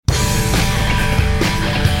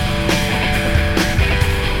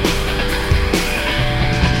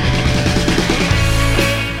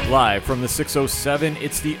Live from the 607,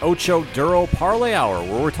 it's the Ocho Duro Parlay Hour,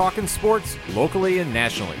 where we're talking sports locally and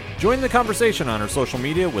nationally. Join the conversation on our social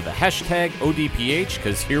media with the hashtag ODPH,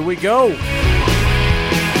 because here we go.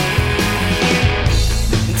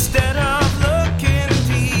 Instead of looking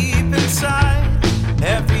deep inside,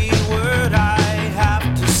 every word I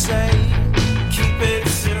have to say, keep it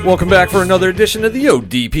simple. Welcome back for another edition of the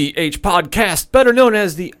ODPH podcast, better known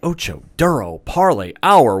as the Ocho Duro Parlay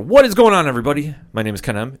Hour. What is going on, everybody? My name is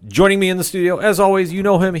Ken M. Joining me in the studio, as always, you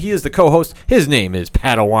know him. He is the co-host. His name is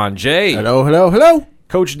Padawan J. Hello.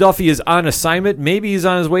 Coach Duffy is on assignment. Maybe he's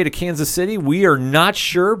on his way to Kansas City. We are not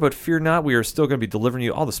sure, but fear not. We are still going to be delivering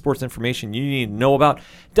you all the sports information you need to know about.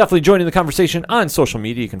 Definitely joining the conversation on social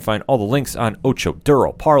media. You can find all the links on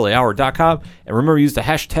OchoDuroParlayHour.com. And remember, use the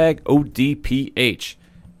hashtag ODPH.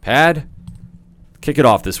 Pad, kick it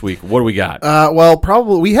off this week. What do we got?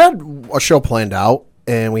 Probably we had a show planned out,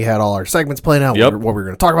 and we had all our segments planned out. Yep. What we were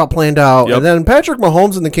going to talk about planned out, Yep. and then Patrick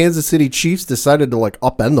Mahomes and the Kansas City Chiefs decided to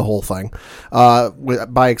upend the whole thing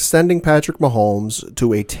by extending Patrick Mahomes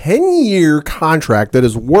to a 10-year contract that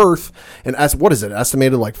is worth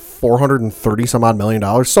estimated like $430 some odd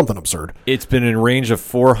million, something absurd. It's been in range of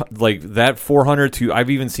 400 to I've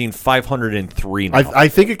even seen 503 now. I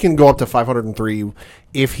think it can go up to 503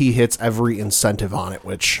 if he hits every incentive on it,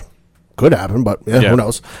 which could happen, but who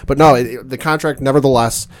knows? But no, the contract,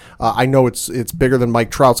 nevertheless, I know it's bigger than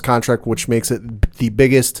Mike Trout's contract, which makes it the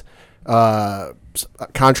biggest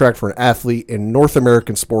contract for an athlete in North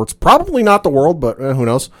American sports. Probably not the world, but who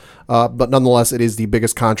knows? But nonetheless, it is the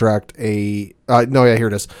biggest contract. Here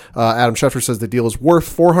it is. Adam Schefter says the deal is worth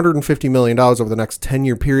 $450 million over the next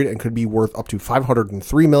 10-year period and could be worth up to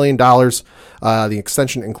 $503 million. The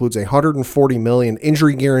extension includes a $140 million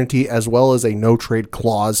injury guarantee as well as a no-trade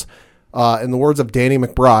clause. In the words of Danny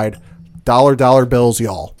McBride, dollar bills,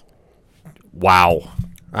 y'all. Wow.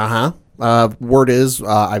 Word is,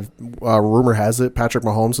 rumor has it, Patrick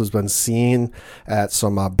Mahomes has been seen at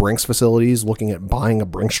some Brinks facilities looking at buying a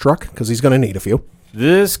Brinks truck because he's going to need a few.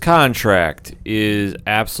 This contract is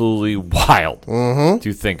absolutely wild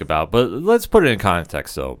to think about. But let's put it in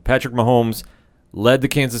context, though. Patrick Mahomes led the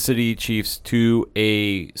Kansas City Chiefs to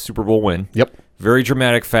a Super Bowl win. Yep. Very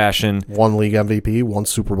dramatic fashion. One league MVP, one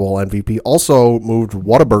Super Bowl MVP. Also moved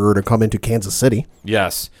Whataburger to come into Kansas City.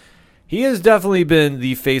 Yes. He has definitely been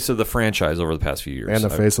the face of the franchise over the past few years. And the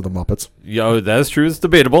face of the Muppets. That is true. It's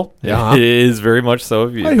debatable. Yeah. It is very much so.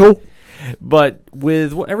 Hi-ho. But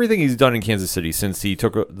with everything he's done in Kansas City since he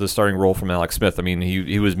took the starting role from Alex Smith, I mean,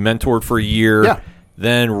 he was mentored for a year,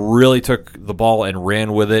 then really took the ball and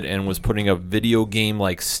ran with it and was putting up video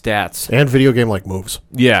game-like stats. And video game-like moves.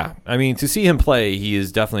 Yeah. I mean, to see him play, he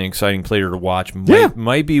is definitely an exciting player to watch.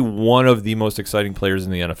 Might be one of the most exciting players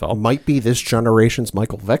in the NFL. Might be this generation's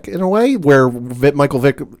Michael Vick in a way, where Michael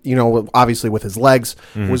Vick, obviously with his legs,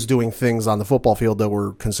 was doing things on the football field that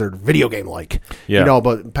were considered video game-like. Yeah.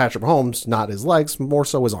 But Patrick Mahomes, not his legs, more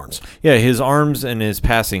so his arms. Yeah, his arms and his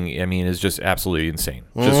passing, I mean, is just absolutely insane.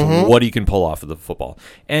 Just what he can pull off of the football.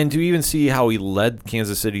 And to even see how he led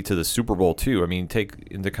Kansas City to the Super Bowl, too. I mean, take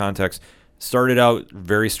into context, started out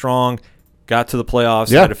very strong, got to the playoffs,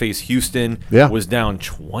 had to face Houston, was down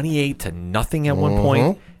 28-0 at one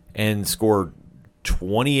point, and scored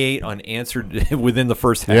 28 unanswered within the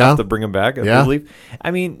first half to bring him back, I believe.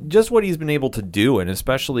 I mean, just what he's been able to do, and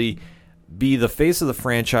especially be the face of the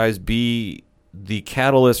franchise, be the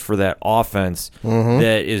catalyst for that offense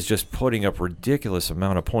that is just putting up ridiculous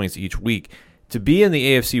amount of points each week. To be in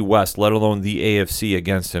the AFC West, let alone the AFC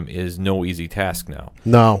against him, is no easy task now.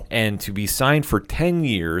 No. And to be signed for 10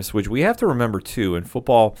 years, which we have to remember, too, in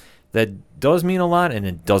football, that does mean a lot and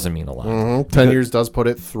it doesn't mean a lot. 10 years does put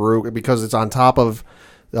it through because it's on top of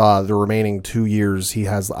the remaining 2 years he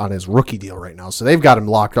has on his rookie deal right now. So they've got him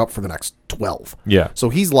locked up for the next 12. Yeah. So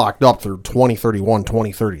he's locked up through 2031,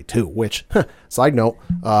 2032, which, side note,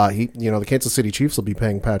 the Kansas City Chiefs will be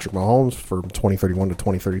paying Patrick Mahomes for 2031 to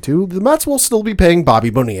 2032. The Mets will still be paying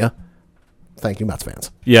Bobby Bonilla. Thank you, Mets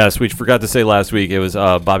fans. Yes, we forgot to say last week it was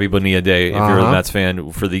Bobby Bonilla Day, if you're a Mets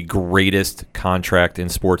fan, for the greatest contract in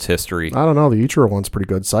sports history. I don't know. The Ichiro one's pretty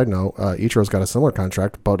good. Side note, Ichiro's got a similar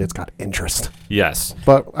contract, but it's got interest. Yes.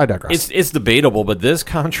 But I digress. It's debatable, but this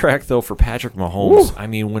contract, though, for Patrick Mahomes, I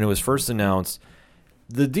mean, when it was first announced,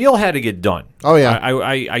 the deal had to get done. Oh, yeah.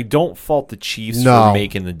 I don't fault the Chiefs for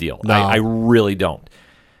making the deal. No. I really don't.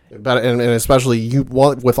 But and especially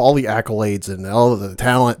with all the accolades and all of the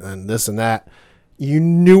talent and this and that, You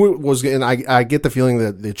knew it was, and I get the feeling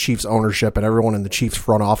that the Chiefs ownership and everyone in the Chiefs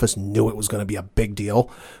front office knew it was going to be a big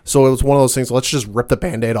deal. So it was one of those things, let's just rip the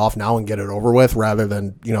Band-Aid off now and get it over with rather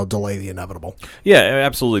than, delay the inevitable. Yeah,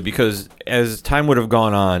 absolutely. Because as time would have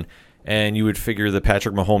gone on, and you would figure that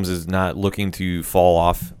Patrick Mahomes is not looking to fall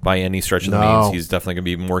off by any stretch of the means. He's definitely going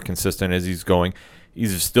to be more consistent as he's going.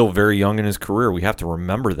 He's still very young in his career. We have to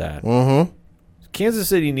remember that. Mm-hmm. Kansas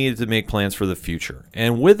City needed to make plans for the future.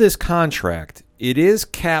 And with this contract, it is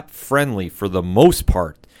cap friendly for the most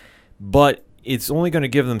part, but it's only going to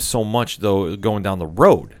give them so much, though, going down the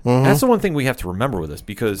road. Mm-hmm. That's the one thing we have to remember with this,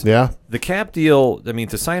 because the cap deal,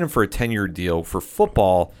 to sign him for a 10-year deal for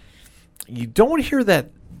football, you don't hear that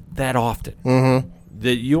often. Mm-hmm.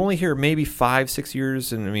 That you only hear maybe 5-6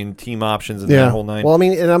 years, and team options and that whole nine. Well,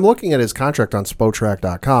 and I'm looking at his contract on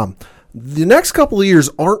Spotrac.com. The next couple of years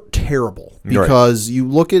aren't terrible because you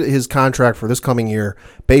look at his contract for this coming year,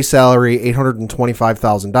 base salary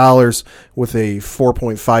 $825,000 with a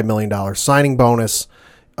 $4.5 million signing bonus.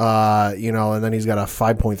 And then he's got a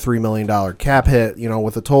 $5.3 million cap hit,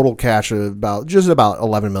 with a total cash of about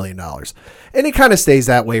 $11 million. And it kind of stays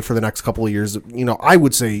that way for the next couple of years. I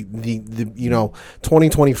would say the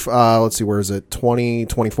 2020, let's see, where is it?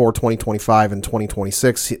 2024, 2025, and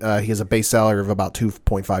 2026, he has a base salary of about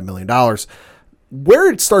 $2.5 million.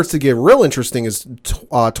 Where it starts to get real interesting is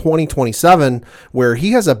 2027, where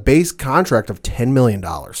he has a base contract of $10 million.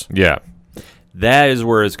 Yeah. That is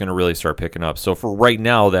where it's going to really start picking up. So for right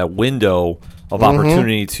now, that window of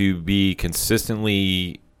opportunity to be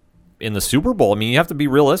consistently in the Super Bowl, you have to be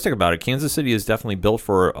realistic about it. Kansas City is definitely built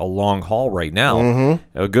for a long haul right now.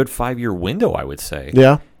 A good 5-year window, I would say.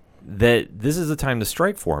 Yeah. That this is the time to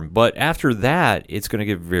strike for him. But after that, it's going to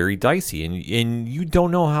get very dicey. And you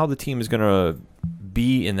don't know how the team is going to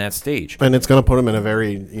be in that stage. And it's going to put him in a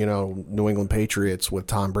very, New England Patriots with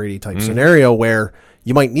Tom Brady type scenario where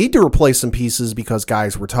you might need to replace some pieces because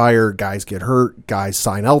guys retire, guys get hurt, guys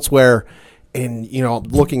sign elsewhere. And,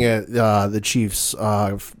 looking at the Chiefs'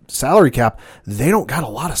 salary cap, they don't got a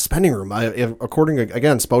lot of spending room. According to,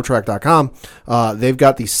 again, Spotrac.com, they've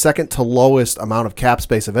got the second to lowest amount of cap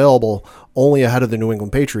space available, only ahead of the New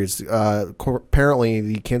England Patriots. Apparently,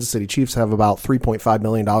 the Kansas City Chiefs have about $3.5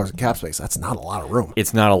 million in cap space. That's not a lot of room.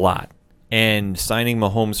 It's not a lot. And signing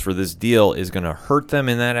Mahomes for this deal is going to hurt them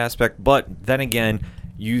in that aspect. But then again,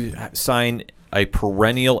 you sign a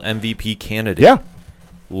perennial MVP candidate. Yeah.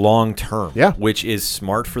 Long term, yeah, which is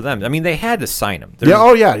smart for them. They had to sign him.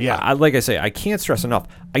 Like I say, I can't stress enough.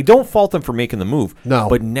 I don't fault them for making the move. No,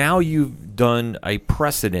 but now you've done a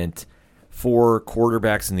precedent for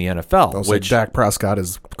quarterbacks in the NFL. Which Dak Prescott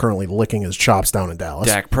is currently licking his chops down in Dallas.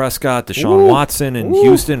 Dak Prescott, Deshaun Watson in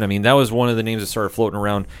Houston. That was one of the names that started floating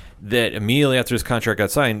around. That immediately after his contract got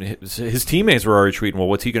signed, his teammates were already tweeting, "Well,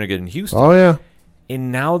 what's he going to get in Houston?" Oh yeah. And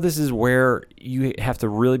now this is where you have to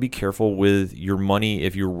really be careful with your money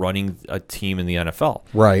if you're running a team in the NFL.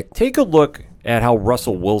 Right. Take a look at how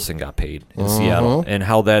Russell Wilson got paid in Seattle and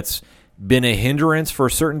how that's been a hindrance for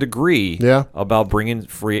a certain degree about bringing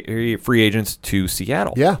free agents to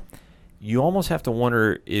Seattle. Yeah. You almost have to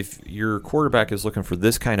wonder if your quarterback is looking for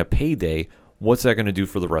this kind of payday, what's that going to do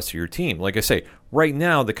for the rest of your team? Like I say, right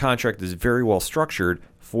now the contract is very well structured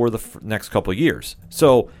for the next couple of years.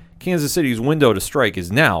 So Kansas City's window to strike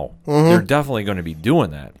is now. They're definitely going to be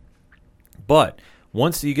doing that. But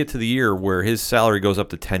once you get to the year where his salary goes up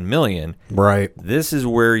to $10 million, right, this is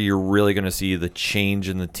where you're really going to see the change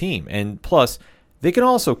in the team. And plus, they can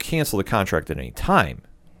also cancel the contract at any time.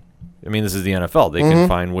 This is the NFL. They can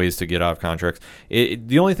find ways to get out of contracts.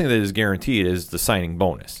 The only thing that is guaranteed is the signing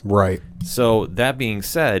bonus. Right. So that being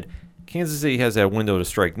said, Kansas City has that window to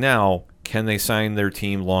strike now. Can they sign their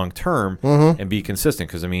team long term and be consistent?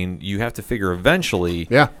 Because you have to figure eventually,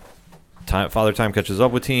 Father Time catches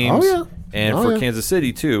up with teams, and for Kansas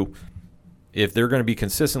City too, if they're going to be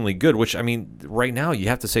consistently good. Which right now you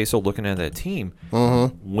have to say so. Looking at that team,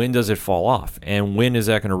 when does it fall off, and when is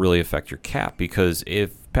that going to really affect your cap? Because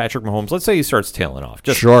if Patrick Mahomes, let's say he starts tailing off,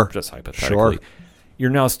 just hypothetically,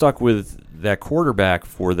 you're now stuck with that quarterback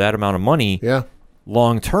for that amount of money. Yeah,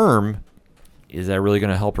 long term. Is that really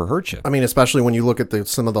going to help or hurt you? Especially when you look at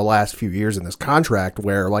some of the last few years in this contract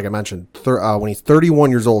where, like I mentioned, when he's 31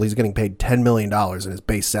 years old, he's getting paid $10 million in his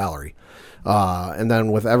base salary. And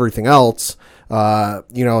then with everything else, so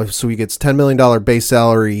he gets $10 million base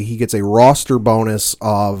salary. He gets a roster bonus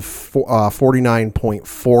of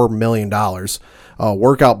 $49.4 million, a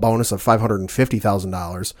workout bonus of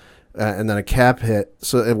 $550,000. and then a cap hit,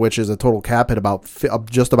 which is a total cap hit about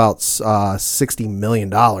just about $60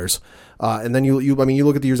 million. And then you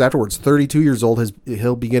look at the years afterwards. 32 years old,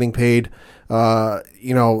 he'll be getting paid, a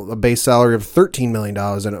base salary of $13 million,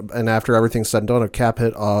 and after everything's said and done, a cap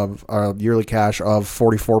hit of yearly cash of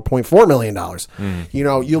 $44.4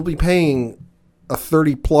 million. You'll be paying a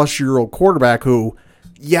 30-plus-year-old quarterback who,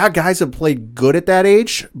 guys have played good at that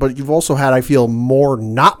age, but you've also had, I feel, more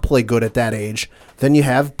not play good at that age than you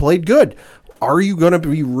have played good. Are you going to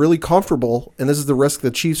be really comfortable, and this is the risk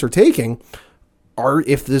the Chiefs are taking,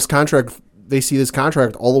 if this contract, they see this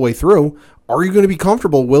contract all the way through, are you going to be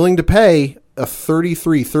comfortable, willing to pay a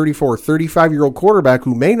 33, 34, 35-year-old quarterback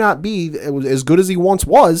who may not be as good as he once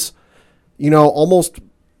was, almost,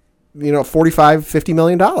 $45, $50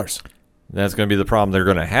 million? That's going to be the problem they're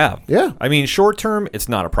going to have. Yeah. I mean, short term, it's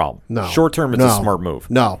not a problem. No. Short term, it's a smart move.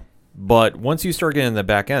 No. But once you start getting in the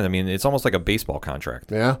back end, I mean, it's almost like a baseball contract.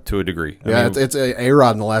 Yeah. To a degree. It's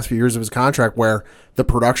A-Rod in the last few years of his contract where the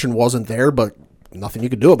production wasn't there, but nothing you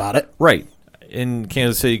could do about it. Right. In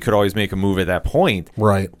Kansas City, could always make a move at that point.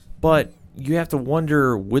 Right. But you have to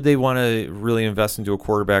wonder, would they want to really invest into a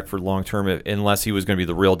quarterback for long term unless he was going to be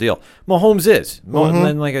the real deal? Mahomes is.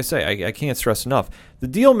 And like I say, I can't stress enough. The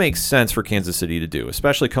deal makes sense for Kansas City to do,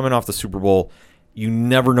 especially coming off the Super Bowl. You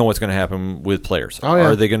never know what's going to happen with players. Oh, yeah.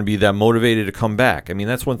 Are they going to be that motivated to come back? I mean,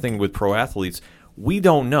 that's one thing with pro athletes. We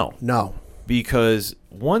don't know. No. Because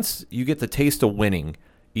once you get the taste of winning,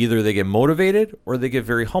 either they get motivated or they get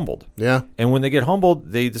very humbled. Yeah. And when they get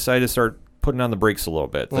humbled, they decide to start putting on the brakes a little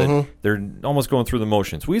bit. They're almost going through the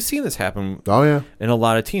motions. We've seen this happen in a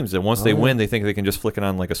lot of teams, that once they win, they think they can just flick it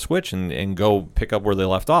on like a switch and go pick up where they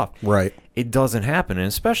left off. Right. It doesn't happen, and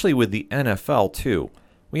especially with the NFL, too.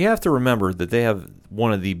 We have to remember that they have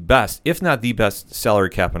one of the best, if not the best, salary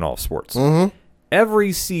cap in all of sports.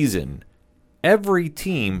 Every season, every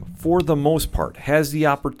team, for the most part, has the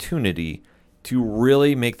opportunity to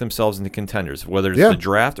really make themselves into contenders, whether it's the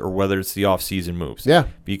draft or whether it's the off-season moves. Yeah.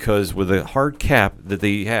 Because with a hard cap that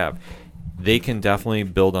they have, they can definitely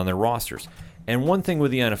build on their rosters. And one thing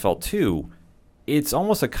with the NFL, too, it's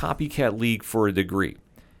almost a copycat league for a degree,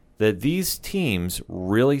 that these teams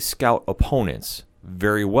really scout opponents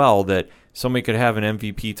very well, that somebody could have an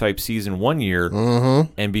MVP-type season one year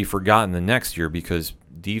and be forgotten the next year because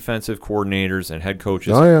defensive coordinators and head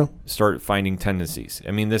coaches start finding tendencies.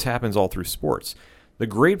 I mean, this happens all through sports. The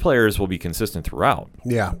great players will be consistent throughout.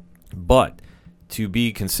 Yeah. But to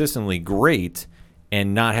be consistently great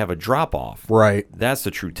and not have a drop-off, Right. that's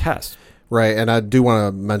the true test. Right, and I do want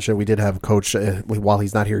to mention we did have Coach, while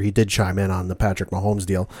he's not here, he did chime in on the Patrick Mahomes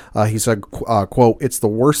deal. He said, quote, "It's the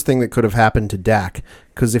worst thing that could have happened to Dak,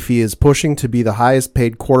 because if he is pushing to be the highest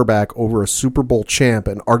paid quarterback over a Super Bowl champ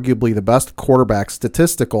and arguably the best quarterback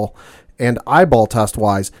statistical and eyeball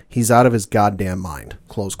test-wise, he's out of his goddamn mind,"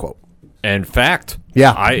 close quote. And fact.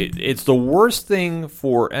 Yeah. It's the worst thing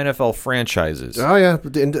for NFL franchises. Oh, yeah,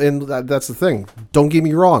 and that's the thing. Don't get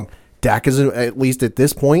me wrong. Dak is, at least at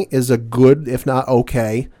this point, is a good, if not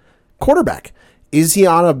okay, quarterback. Is he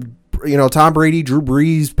on a, Tom Brady, Drew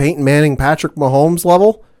Brees, Peyton Manning, Patrick Mahomes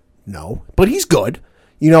level? No, but he's good.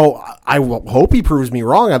 I hope he proves me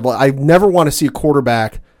wrong. I never want to see a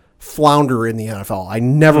quarterback flounder in the NFL. I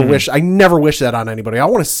never wish that on anybody. I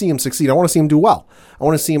want to see him succeed. I want to see him do well. I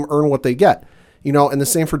want to see him earn what they get. And the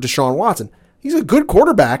same for Deshaun Watson. He's a good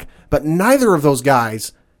quarterback, but neither of those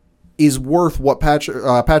guys is worth what Patrick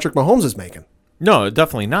Mahomes is making. No,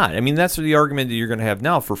 definitely not. I mean, that's the argument that you're going to have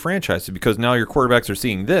now for franchises, because now your quarterbacks are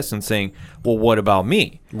seeing this and saying, well, what about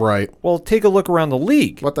me? Right. Well, take a look around the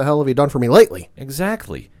league. What the hell have you done for me lately?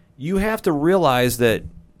 Exactly. You have to realize that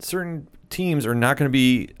certain teams are not going to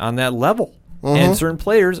be on that level, and certain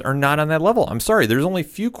players are not on that level. I'm sorry. There's only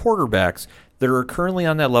few quarterbacks that are currently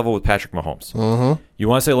on that level with Patrick Mahomes. You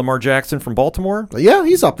want to say Lamar Jackson from Baltimore? Yeah,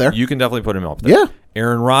 he's up there. You can definitely put him up there. Yeah.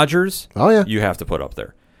 Aaron Rodgers? Oh, yeah. You have to put up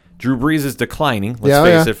there. Drew Brees is declining. Let's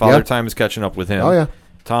face it. Father Time is catching up with him. Oh, yeah.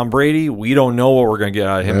 Tom Brady, we don't know what we're going to get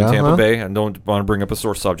out of him in Tampa Bay. I don't want to bring up a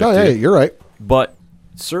sore subject. Oh, yeah, you're right. But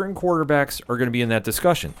certain quarterbacks are going to be in that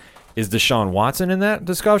discussion. Is Deshaun Watson in that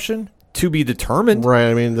discussion? To be determined. Right.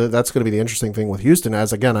 I mean, that's going to be the interesting thing with Houston.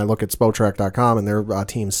 As, again, I look at Spotrac.com and their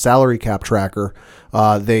team's salary cap tracker.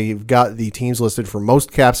 They've got the teams listed for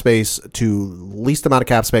most cap space to least amount of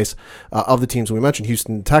cap space of the teams we mentioned,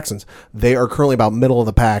 Houston Texans. They are currently about middle of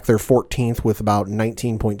the pack. They're 14th with about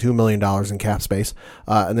 $19.2 million in cap space.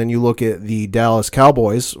 And then you look at the Dallas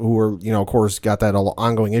Cowboys, who are, of course, got that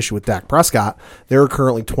ongoing issue with Dak Prescott. They're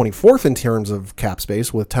currently 24th in terms of cap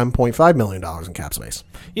space with $10.5 million in cap space.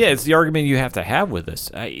 Yeah, it's the argument you have to have with this.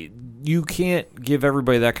 You can't give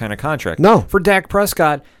everybody that kind of contract. No. For Dak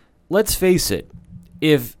Prescott, let's face it,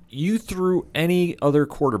 if you threw any other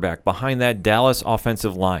quarterback behind that Dallas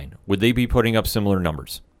offensive line, would they be putting up similar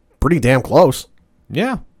numbers? Pretty damn close.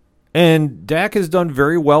 Yeah. And Dak has done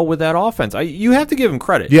very well with that offense. You have to give him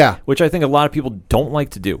credit. Yeah. Which I think a lot of people don't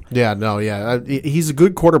like to do. Yeah, no, yeah. He's a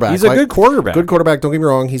good quarterback. He's a good quarterback. Good quarterback, don't get me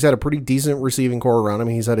wrong. He's had a pretty decent receiving core around him.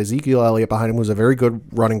 He's had Ezekiel Elliott behind him, who's a very good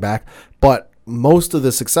running back. But most of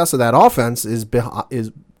the success of that offense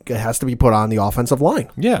has to be put on the offensive line.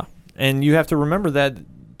 Yeah. And you have to remember that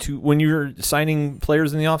when you're signing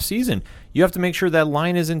players in the offseason, you have to make sure that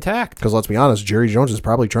line is intact. Because let's be honest, Jerry Jones is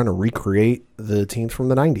probably trying to recreate the teams from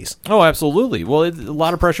the 90s. Oh, absolutely. Well, a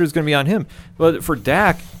lot of pressure is going to be on him. But for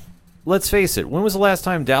Dak, let's face it, when was the last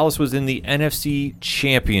time Dallas was in the NFC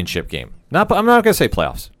Championship game? I'm not going to say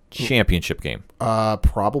playoffs. Championship game.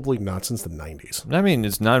 Probably not since the 90s. I mean,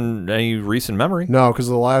 it's not in any recent memory. No, because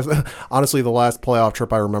the last playoff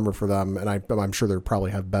trip I remember for them, and I'm sure there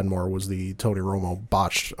probably have been more, was the Tony Romo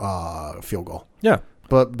botched field goal. Yeah.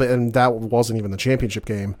 But that wasn't even the championship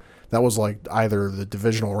game. That was like either the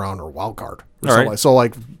divisional round or wild card. All right. So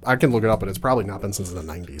like I can look it up, but it's probably not been since the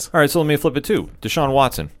 90s. All right, so let me flip it too. Deshaun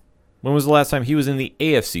Watson. When was the last time he was in the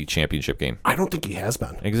AFC Championship game? I don't think he has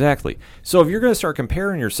been. Exactly. So if you're going to start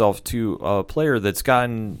comparing yourself to a player that's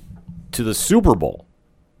gotten to the Super Bowl,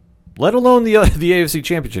 let alone the AFC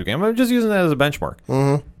Championship game, I'm just using that as a benchmark.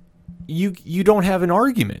 Mm-hmm. You don't have an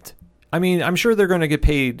argument. I mean, I'm sure they're going to get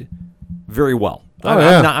paid very well.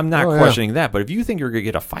 I'm not questioning that. But if you think you're going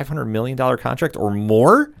to get a $500 million contract or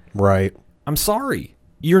more, right? I'm sorry,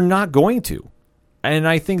 you're not going to. And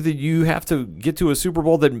I think that you have to get to a Super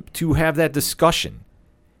Bowl to have that discussion.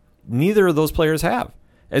 Neither of those players have.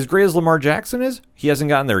 As great as Lamar Jackson is, he hasn't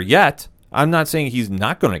gotten there yet. I'm not saying he's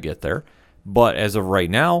not going to get there, but as of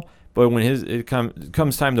right now, but when it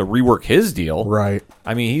comes time to rework his deal, right?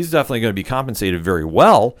 I mean, he's definitely going to be compensated very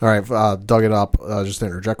well. All right, dug it up. Just to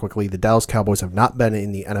interject quickly, the Dallas Cowboys have not been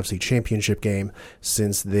in the NFC Championship game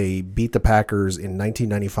since they beat the Packers in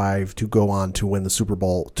 1995 to go on to win the Super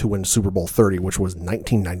Bowl, to win Super Bowl 30, which was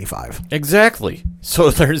 1995. Exactly. So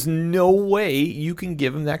there's no way you can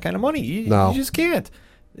give him that kind of money. You just can't.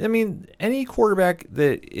 I mean, any quarterback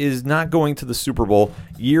that is not going to the Super Bowl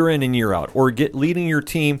year in and year out, or leading your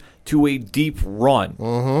team to a deep run.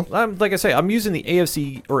 Mm-hmm. Like I say, I'm using the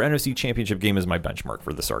AFC or NFC Championship game as my benchmark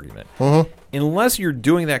for this argument. Mm-hmm. Unless you're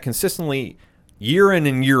doing that consistently year in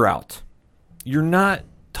and year out, you're not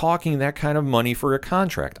talking that kind of money for a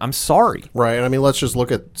contract. I'm sorry. Right. And I mean, let's just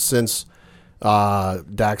look at since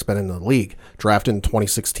Dak's been in the league. Drafted in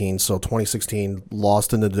 2016, so 2016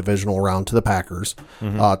 lost in the divisional round to the Packers.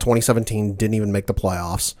 2017 didn't even make the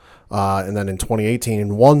playoffs. And then in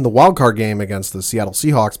 2018 won the wild card game against the Seattle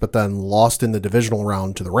Seahawks, but then lost in the divisional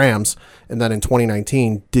round to the Rams. And then in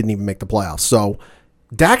 2019 didn't even make the playoffs. So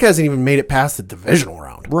Dak hasn't even made it past the divisional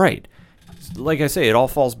round. Right. Like I say, it all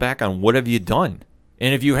falls back on what have you done.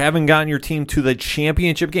 And if you haven't gotten your team to the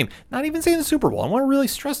championship game, not even saying the Super Bowl, I want to really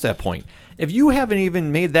stress that point. If you haven't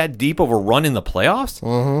even made that deep of a run in the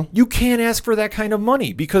playoffs, you can't ask for that kind of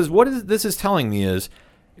money. Because what this is telling me is,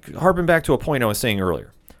 harping back to a point I was saying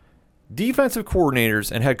earlier, defensive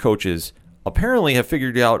coordinators and head coaches apparently have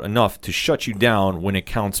figured out enough to shut you down when it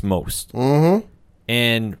counts most. Mm-hmm.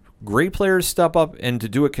 And great players step up and to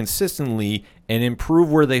do it consistently and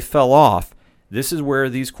improve where they fell off. This is where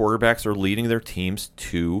these quarterbacks are leading their teams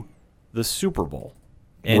to the Super Bowl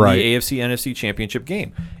and the AFC NFC Championship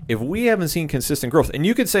game. If we haven't seen consistent growth, and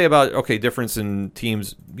you could say about, difference in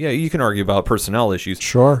teams, you can argue about personnel issues.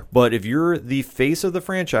 Sure. But if you're the face of the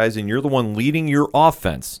franchise and you're the one leading your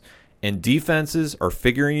offense and defenses are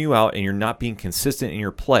figuring you out and you're not being consistent in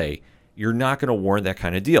your play, you're not going to warrant that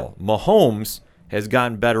kind of deal. Mahomes has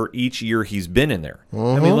gotten better each year he's been in there.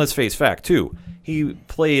 I mean, let's face fact, too. He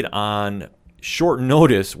played on short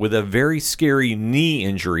notice with a very scary knee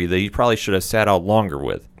injury that he probably should have sat out longer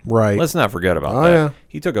with. Right. Let's not forget about that. Yeah.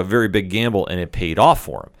 He took a very big gamble, and it paid off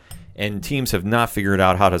for him. And teams have not figured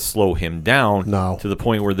out how to slow him down to the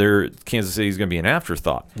point where Kansas City is going to be an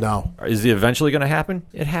afterthought. No. Is it eventually going to happen?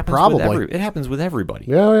 It happens. Probably. It happens with everybody.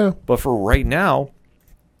 Yeah. But for right now,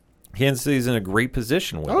 Kansas City's in a great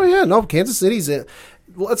position with it. Yeah. No, Kansas City's in.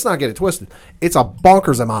 Let's not get it twisted. It's a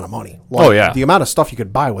bonkers amount of money. Like, the amount of stuff you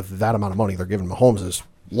could buy with that amount of money they're giving Mahomes is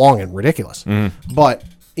long and ridiculous. But,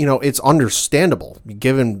 it's understandable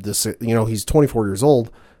given this, he's 24 years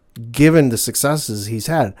old, given the successes he's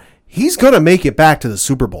had. He's going to make it back to the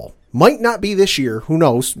Super Bowl. Might not be this year. Who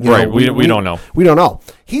knows? We don't know. We don't know.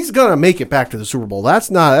 He's going to make it back to the Super Bowl.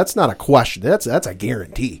 That's not a question. That's a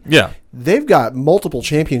guarantee. Yeah. They've got multiple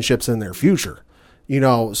championships in their future.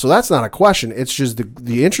 So that's not a question. It's just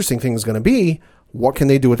the interesting thing is going to be, what can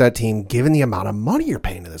they do with that team given the amount of money you're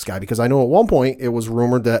paying to this guy? Because I know at one point it was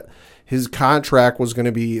rumored that his contract was going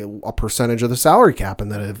to be a percentage of the salary cap,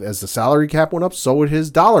 and that as the salary cap went up, so would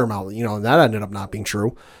his dollar amount. And that ended up not being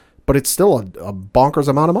true. But it's still a bonkers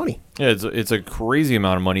amount of money. Yeah, it's a crazy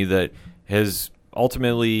amount of money that has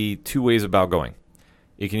ultimately two ways about going.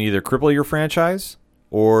 It can either cripple your franchise,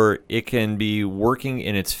 or it can be working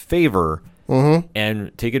in its favor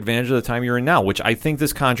and take advantage of the time you're in now, which I think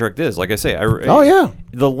this contract is. Like I say,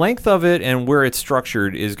 the length of it and where it's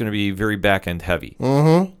structured is going to be very back-end heavy.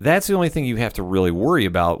 That's the only thing you have to really worry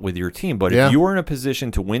about with your team. But if you're in a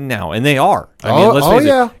position to win now, and they are, let's face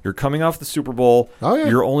it, you're coming off the Super Bowl.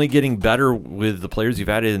 You're only getting better with the players you've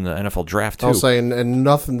added in the NFL draft, too. I'll say, and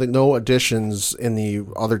no additions in the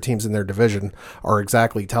other teams in their division are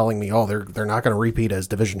exactly telling me, they're not going to repeat as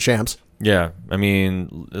division champs. Yeah,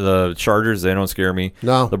 the Chargers, they don't scare me.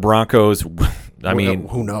 No. The Broncos,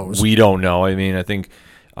 who knows? We don't know. I think,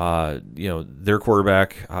 their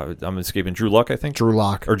quarterback, I'm escaping Drew Luck, I think. Drew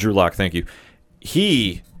Lock, thank you.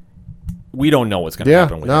 We don't know what's going to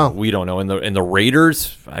happen with him. We don't know. And the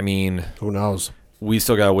Raiders, who knows? We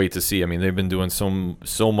still got to wait to see. They've been doing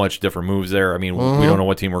so much different moves there. We don't know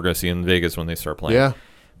what team we're going to see in Vegas when they start playing. Yeah.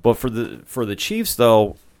 But for the Chiefs,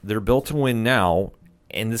 though, they're built to win now.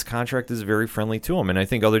 And this contract is very friendly to them, and I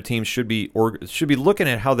think other teams should be looking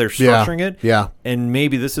at how they're structuring it. Yeah, and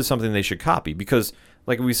maybe this is something they should copy because,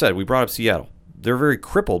 like we said, we brought up Seattle. They're very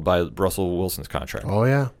crippled by Russell Wilson's contract. Oh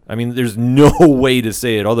yeah. There's no way to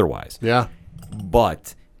say it otherwise. Yeah.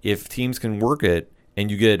 But if teams can work it,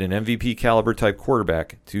 and you get an MVP caliber type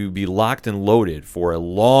quarterback to be locked and loaded for a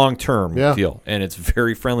long-term deal, and it's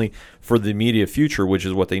very friendly for the immediate future, which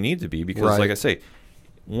is what they need to be because, like I say,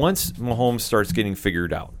 once Mahomes starts getting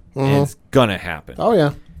figured out, and it's going to happen. Oh,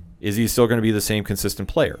 yeah. Is he still going to be the same consistent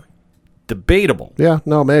player? Debatable. Yeah,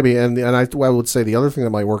 no, maybe. And I would say the other thing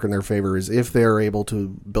that might work in their favor is if they're able to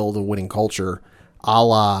build a winning culture a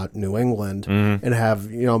la New England and have,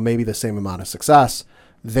 maybe the same amount of success,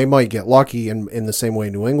 they might get lucky in the same way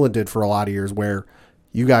New England did for a lot of years where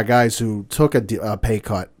you got guys who took a pay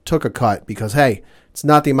cut, took a cut because, hey, it's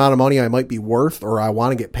not the amount of money I might be worth or I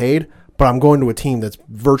want to get paid, but I'm going to a team that's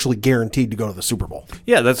virtually guaranteed to go to the Super Bowl.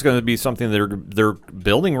 Yeah, that's going to be something they're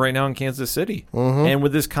building right now in Kansas City. And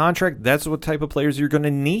with this contract, that's what type of players you're going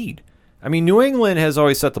to need. New England has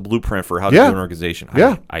always set the blueprint for how to do an organization.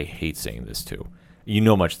 I hate saying this, too.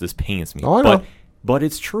 Much this pains me. Oh, I know. But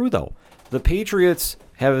it's true, though. The Patriots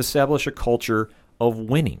have established a culture of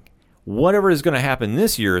winning. Whatever is going to happen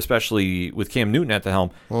this year, especially with Cam Newton at the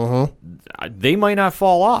helm, they might not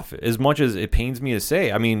fall off as much as it pains me to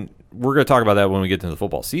say. We're going to talk about that when we get to the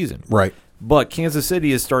football season. Right. But Kansas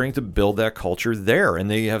City is starting to build that culture there, and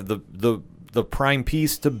they have the prime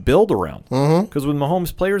piece to build around. Because with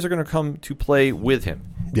Mahomes, players are going to come to play with him.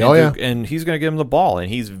 And he's going to give them the ball.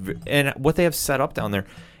 And what they have set up down there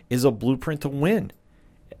is a blueprint to win.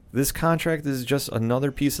 This contract is just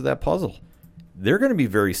another piece of that puzzle. They're going to be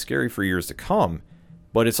very scary for years to come.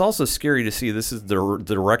 But it's also scary to see this is the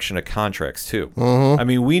direction of contracts, too.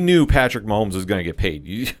 We knew Patrick Mahomes was going to get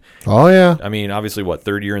paid. Obviously,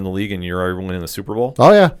 third year in the league and you're already winning the Super Bowl?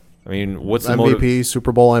 Oh, yeah. What's the MVP,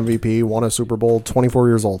 Super Bowl MVP, won a Super Bowl, 24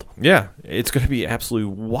 years old. Yeah, it's going to be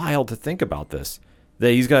absolutely wild to think about this,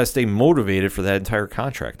 that he's got to stay motivated for that entire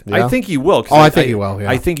contract. Yeah. I think he will. I think he will, yeah.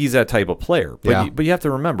 I think he's that type of player. But you have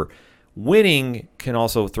to remember, winning can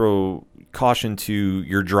also throw caution to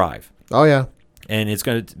your drive. Oh, yeah. And it's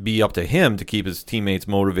going to be up to him to keep his teammates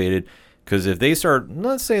motivated. Because if they start,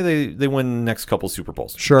 let's say they win the next couple Super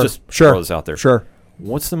Bowls. Just throw this out there. Sure.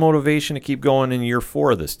 What's the motivation to keep going in year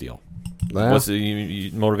 4 of this deal? Yeah. What's the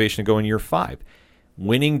motivation to go in year 5?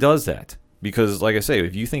 Winning does that. Because, like I say,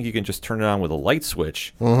 if you think you can just turn it on with a light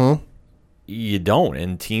switch, you don't.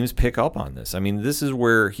 And teams pick up on this. This is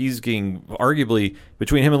where he's getting, arguably,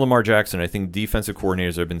 between him and Lamar Jackson, I think defensive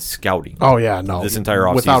coordinators have been scouting. Oh, yeah, no. This entire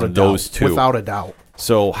offseason, those two. Without a doubt.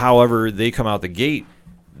 So, however they come out the gate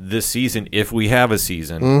this season, if we have a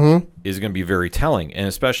season, is going to be very telling. And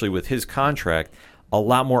especially with his contract, a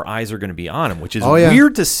lot more eyes are going to be on him, which is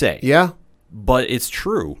weird to say. Yeah. But it's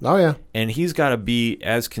true. Oh, yeah. And he's got to be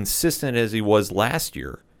as consistent as he was last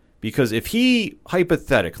year. Because if he,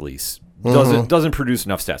 hypothetically, doesn't produce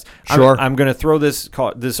enough stats. Sure. I'm going to throw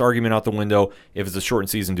this argument out the window if it's a shortened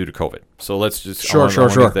season due to COVID. So let's just I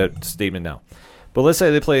wanna make that statement now. But let's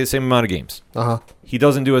say they play the same amount of games. He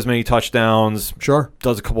doesn't do as many touchdowns. Sure.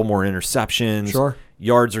 Does a couple more interceptions. Sure.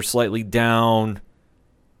 Yards are slightly down.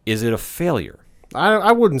 Is it a failure?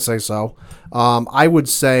 I wouldn't say so. I would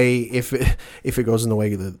say if it goes in the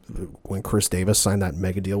way of when Chris Davis signed that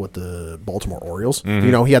mega deal with the Baltimore Orioles,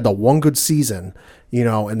 he had the one good season,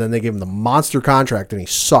 and then they gave him the monster contract and he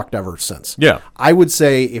sucked ever since. Yeah. I would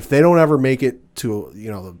say if they don't ever make it to,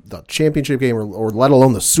 the championship game or let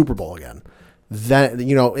alone the Super Bowl again, then,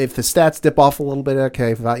 if the stats dip off a little bit,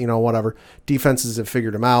 okay, whatever. Defenses have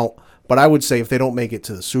figured them out. But I would say if they don't make it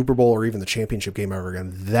to the Super Bowl or even the championship game ever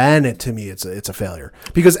again, then to me it's a failure.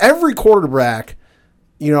 Because every quarterback,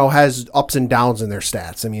 has ups and downs in their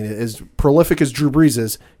stats. I mean, as prolific as Drew Brees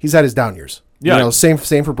is, he's had his down years. Yeah. Same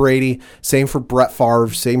for Brady, same for Brett Favre,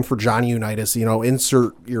 same for Johnny Unitas.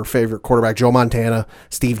 Insert your favorite quarterback, Joe Montana,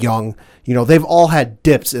 Steve Young. They've all had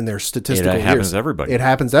dips in their statistical years. It happens to everybody. It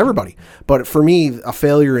happens to everybody. But for me, a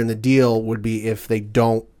failure in the deal would be if they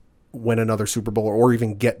don't win another Super Bowl or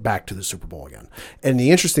even get back to the Super Bowl again. And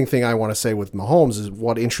the interesting thing I want to say with Mahomes is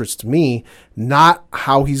what interests me, not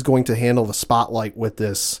how he's going to handle the spotlight with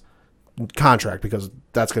this contract, because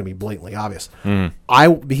that's going to be blatantly obvious.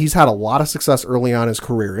 He's had a lot of success early on in his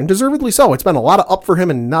career, and deservedly so. It's been a lot of up for him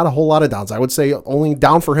and not a whole lot of downs. I would say only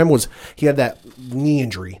down for him was he had that knee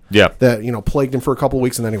injury that plagued him for a couple of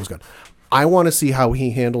weeks, and then he was good. I want to see how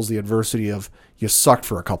he handles the adversity of you sucked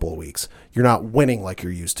for a couple of weeks. You're not winning like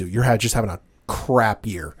you're used to. You're just having a crap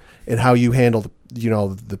year, and how you handle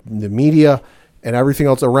the media and everything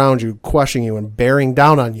else around you questioning you and bearing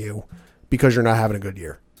down on you because you're not having a good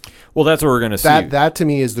year. Well, that's what we're going to see. That to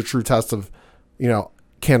me is the true test of,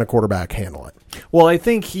 can a quarterback handle it? Well, I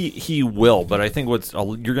think he will, but I think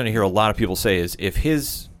you're going to hear a lot of people say is if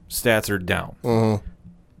his stats are down,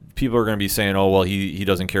 people are going to be saying, oh, well, he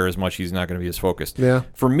doesn't care as much. He's not going to be as focused. Yeah.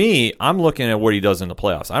 For me, I'm looking at what he does in the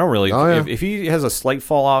playoffs. I don't really if he has a slight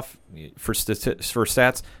fall off for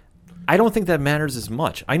stats, I don't think that matters as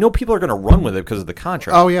much. I know people are going to run with it because of the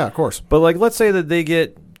contract. Oh, yeah, of course. But, let's say that they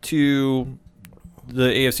get to the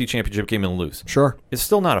AFC Championship game and lose. Sure. It's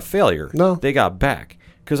still not a failure. No. They got back.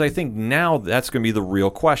 Because I think now that's going to be the real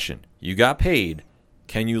question. You got paid.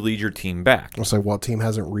 Can you lead your team back? I'll say what team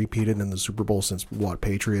hasn't repeated in the Super Bowl since,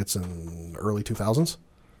 Patriots in early 2000s?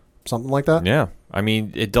 Something like that? Yeah. I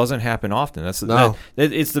mean, it doesn't happen often. It's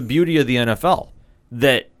the beauty of the NFL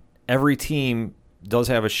that every team does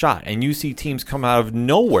have a shot. And you see teams come out of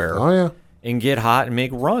nowhere and get hot and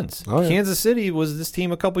make runs. Kansas City was this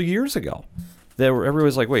team a couple years ago.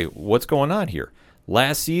 Everybody's like, wait, what's going on here?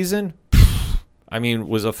 Last season,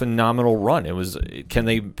 was a phenomenal run. It was, can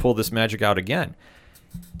they pull this magic out again?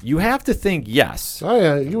 You have to think yes. Oh,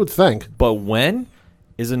 yeah, you would think. But when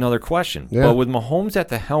is another question. Yeah. But with Mahomes at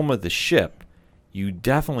the helm of the ship, you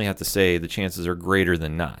definitely have to say the chances are greater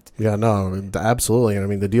than not. Yeah, no, absolutely.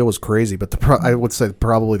 And the deal was crazy. But I would say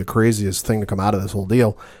probably the craziest thing to come out of this whole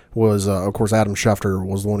deal was, of course, Adam Schefter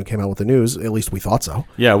was the one who came out with the news. At least we thought so.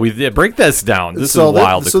 Yeah, we break this down. This is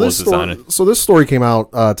wild. The closest on it. So this story came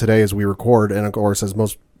out today as we record, and of course, as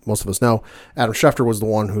most of us know, Adam Schefter was the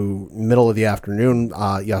one who, middle of the afternoon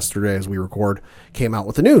yesterday, as we record, came out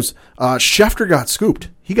with the news. Schefter got scooped.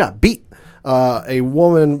 He got beat. A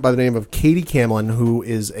woman by the name of Katie Camlin, who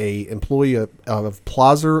is a employee of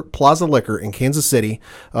Plaza Liquor in Kansas City,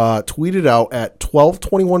 tweeted out at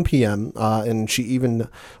 12:21 p.m. And she even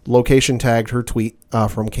location tagged her tweet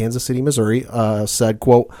from Kansas City, Missouri. Said,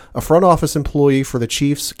 "quote A front office employee for the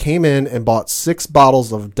Chiefs came in and bought 6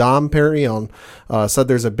 bottles of Dom Perignon. Said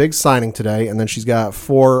there's a big signing today, and then she's got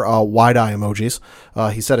 4 wide eye emojis.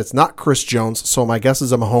 He said it's not Chris Jones, so my guess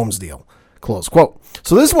is a Mahomes deal." Close quote.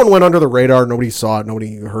 So this one went under the radar. Nobody saw it.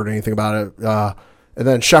 Nobody heard anything about it. And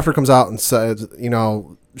then Schefter comes out and said,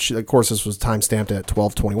 of course, this was time-stamped at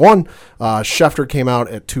 12:21. Schefter came out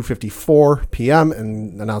at 2:54 p.m.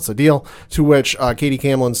 and announced the deal, to which Katie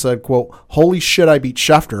Camlin said, quote, "Holy shit, I beat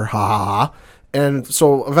Schefter, ha ha ha." And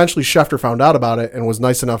so eventually Schefter found out about it and was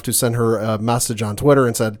nice enough to send her a message on Twitter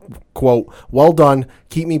and said, quote, "Well done.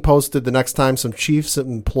 Keep me posted the next time some Chiefs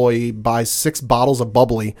employee buys 6 bottles of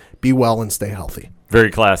bubbly. Be well and stay healthy."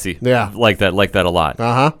 Very classy. Yeah. Like that a lot.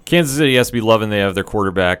 Uh-huh. Kansas City has to be loving they have their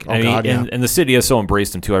quarterback. And the city has so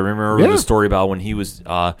embraced him, too. I remember the story about when he was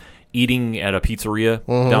eating at a pizzeria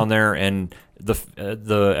down there, and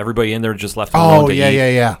the everybody in there just left him alone to eat.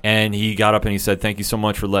 Yeah. And he got up and he said, "Thank you so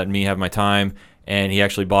much for letting me have my time." And he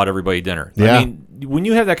actually bought everybody dinner. Yeah. I mean, when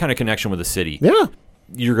you have that kind of connection with the city,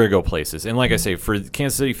 you're going to go places. And like I say, for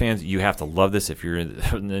Kansas City fans, you have to love this. If you're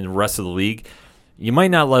in the rest of the league, you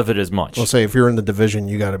might not love it as much. We'll say if you're in the division,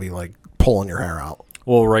 you got to be like pulling your hair out.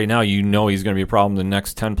 Well, right now, he's going to be a problem the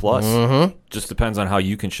next 10 plus. Mm-hmm. Just depends on how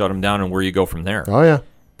you can shut him down and where you go from there. Oh, yeah.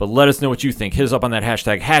 But let us know what you think. Hit us up on that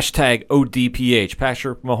hashtag ODPH.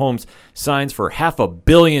 Patrick Mahomes signs for $500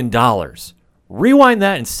 million Rewind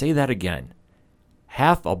that and say that again.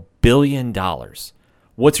 $500 million.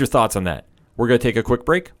 What's your thoughts on that? We're going to take a quick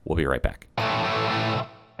break. We'll be right back.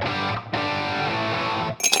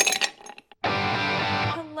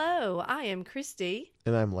 Hello, I am Christy,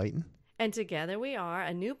 And I'm Leighton. and together we are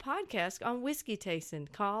a new podcast on whiskey tasting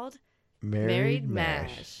called Married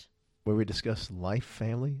Mash. Where we discuss life,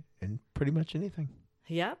 family, and pretty much anything.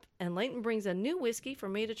 Yep, and Leighton brings a new whiskey for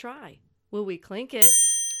me to try. Will we clink it?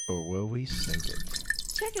 Or will we sink it?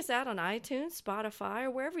 Check us out on iTunes, Spotify,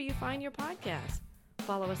 or wherever you find your podcasts.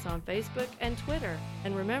 Follow us on Facebook and Twitter.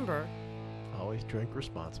 And remember, Always drink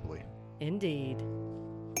responsibly. indeed.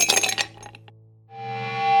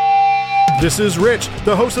 This is Rich,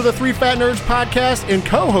 the host of the Three Fat Nerds podcast and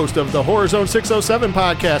co-host of the Horror Zone 607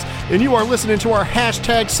 podcast, and you are listening to our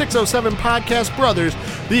hashtag 607 podcast brothers,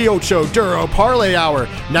 the Ocho Duro Parlay Hour.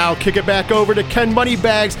 Now kick it back over to Ken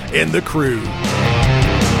Moneybags and the crew.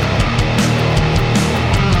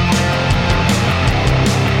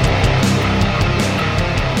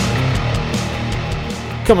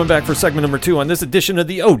 Coming back for segment number 2 on this edition of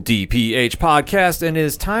the ODPH podcast, and it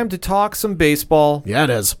is time to talk some baseball. Yeah, it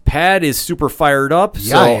is. Pat is super fired up,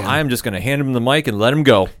 Yeah, so I am. I'm just going to hand him the mic and let him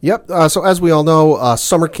go. Yep. So as we all know,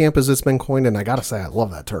 summer camp, as it's been coined, and I got to say I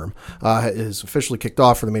love that term, is officially kicked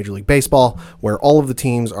off for the Major League Baseball, where all of the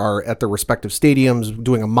teams are at their respective stadiums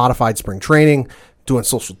doing a modified spring training, doing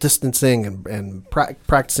social distancing and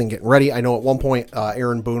practicing getting ready. I know at one point,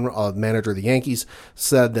 Aaron Boone, manager of the Yankees,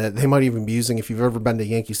 said that they might even be using, if you've ever been to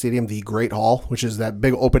Yankee Stadium, the Great Hall, which is that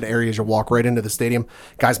big open area as you walk right into the stadium.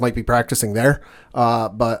 Guys might be practicing there.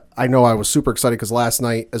 But I know I was super excited because last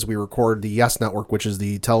night, as we record, the Yes Network, which is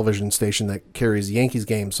the television station that carries Yankees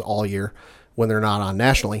games all year when they're not on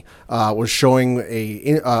nationally, was showing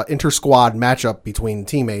a inter-squad matchup between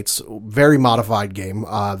teammates. Very modified game.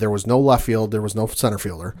 There was no left field. There was no center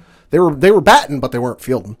fielder. They were batting, but they weren't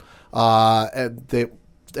fielding. At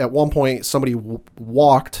one point, somebody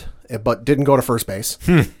walked but didn't go to first base.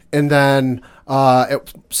 And then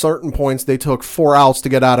at certain points, they took 4 outs to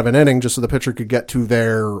get out of an inning just so the pitcher could get to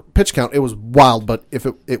their pitch count. It was wild, but if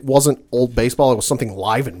it wasn't old baseball, it was something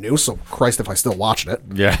live and new. So Christ, if I still watched it.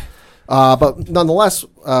 Yeah. But nonetheless,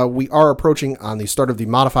 we are approaching on the start of the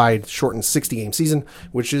modified shortened 60-game season,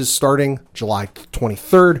 which is starting July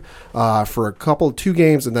 23rd for a 2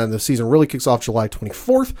 games, and then the season really kicks off July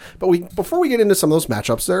 24th. But before we get into some of those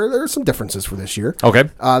matchups, there are some differences for this year. Okay.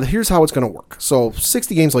 Here's how it's going to work. So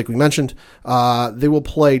 60 games, like we mentioned, they will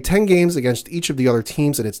play 10 games against each of the other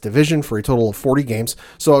teams in its division for a total of 40 games.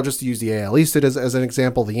 So I'll just use the AL East as an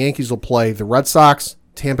example. The Yankees will play the Red Sox,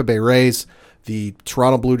 Tampa Bay Rays, the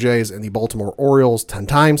Toronto Blue Jays, and the Baltimore Orioles 10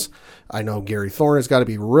 times. I know Gary Thorne has got to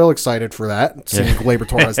be real excited for that, seeing Gleyber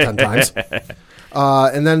Torres 10 times.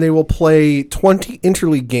 And then they will play 20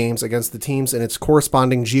 interleague games against the teams in its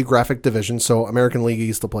corresponding geographic division. So American League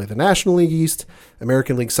East will play the National League East,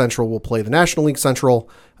 American League Central will play the National League Central,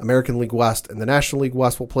 American League West and the National League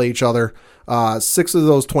West will play each other. 6 of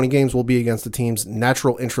those 20 games will be against the team's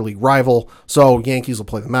natural interleague rival. So Yankees will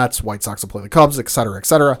play the Mets, White Sox will play the Cubs, et cetera, et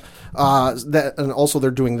cetera. And also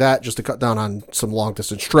they're doing that just to cut down on some long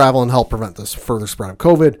distance travel and help prevent this further spread of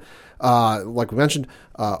COVID. Like we mentioned,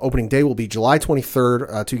 opening day will be July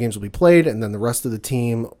 23rd. 2 games will be played, and then the rest of the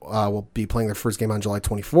team will be playing their first game on July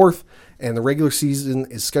 24th. And the regular season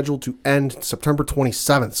is scheduled to end September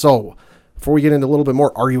 27th. So before we get into a little bit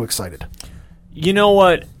more, are you excited? You know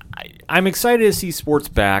what? I'm excited to see sports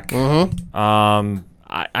back. Mm-hmm.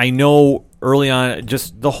 I know early on,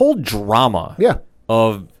 just the whole drama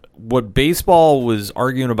of what baseball was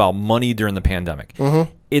arguing about money during the pandemic.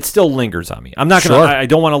 Mm-hmm. It still lingers on me. I'm not gonna. I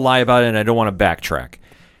don't want to lie about it, and I don't want to backtrack.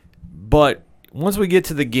 But once we get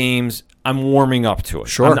to the games, I'm warming up to it.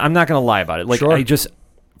 Sure. I'm not gonna lie about it. Like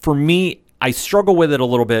for me, I struggle with it a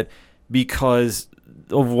little bit because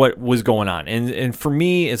of what was going on, and for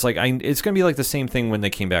me, it's like it's gonna be like the same thing when they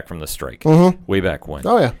came back from the strike way back when.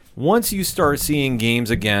 Oh yeah. Once you start seeing games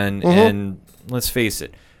again, and let's face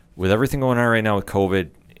it, with everything going on right now with COVID,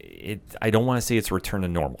 I don't want to say it's a return to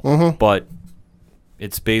normal, but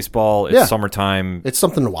it's baseball. It's summertime. It's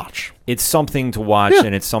something to watch. It's something to watch,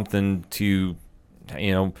 and it's something to,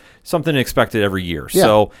 something expected every year. Yeah.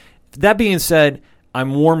 So that being said,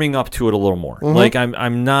 I'm warming up to it a little more. Like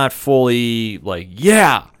I'm not fully like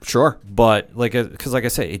Sure. but because like I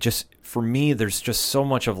said, it just for me there's just so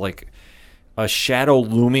much of like a shadow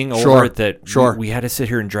looming over it that we had to sit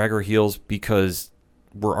here and drag our heels because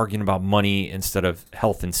we're arguing about money instead of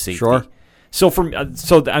health and safety. Sure. So I want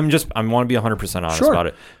to be 100% honest about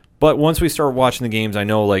it. But once we start watching the games, I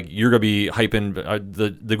know like you're gonna be hyping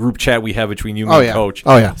the group chat we have between you, me, and Coach.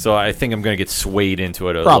 Oh, yeah. So I think I'm gonna get swayed into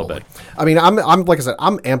it a Probably. little bit. I mean, I'm like I said,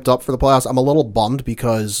 I'm amped up for the playoffs. I'm a little bummed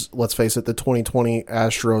because let's face it, the 2020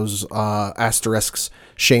 Astros asterisks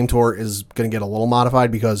shame tour is going to get a little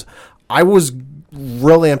modified because I was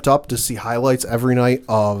real amped up to see highlights every night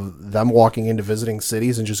of them walking into visiting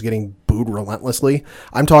cities and just getting booed relentlessly.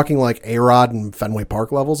 I'm talking like A-Rod and Fenway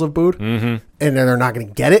Park levels of booed, and then they're not going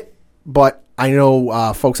to get it. But I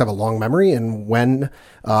know folks have a long memory, and when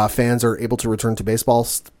fans are able to return to baseball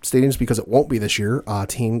stadiums, because it won't be this year,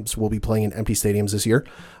 teams will be playing in empty stadiums this year.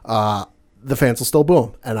 The fans will still boo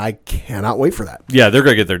them, and I cannot wait for that. Yeah, they're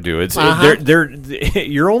gonna get their due. It's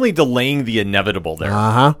you're only delaying the inevitable there.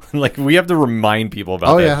 Like we have to remind people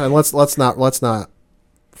about. Oh that. yeah, and let's not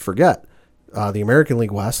forget the American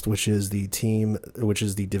League West, which is the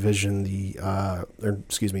division. The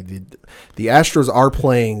Astros are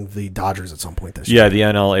playing the Dodgers at some point this year. Yeah, the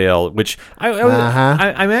NLAL, which I'm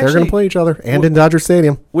actually they're going to play each other and in Dodger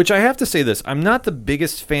Stadium. Which I have to say this, I'm not the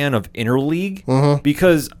biggest fan of interleague Mm-hmm.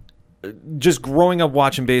 because just growing up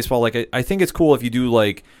watching baseball, like I think it's cool if you do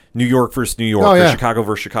like New York versus New York or Chicago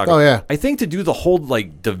versus Chicago. Oh, yeah. I think to do the whole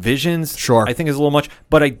like divisions, Sure. I think is a little much.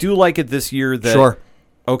 But I do like it this year that Sure.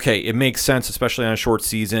 Okay, it makes sense, especially on a short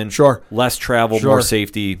season. Sure. Less travel, Sure. more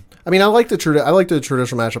safety. I mean, I like the traditional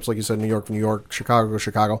matchups, like you said, New York,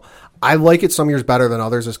 Chicago. I like it some years better than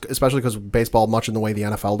others, especially because baseball, much in the way the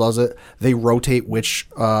NFL does it, they rotate which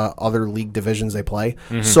other league divisions they play.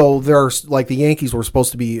 Mm-hmm. So there's like the Yankees were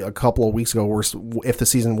supposed to be a couple of weeks ago, where if the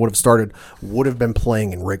season would have started, would have been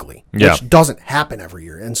playing in Wrigley, which doesn't happen every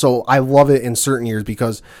year. And so I love it in certain years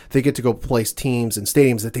because they get to go place teams in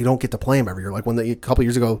stadiums that they don't get to play them every year. Like a couple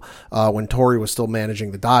years ago, when Torrey was still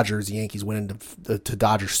managing the Dodgers, the Yankees went into to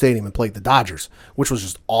Dodger Stadium and played the Dodgers, which was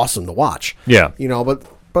just awesome to watch. Yeah.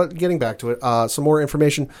 But getting back to it, some more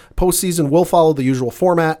information. Postseason will follow the usual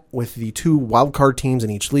format with the 2 wildcard teams in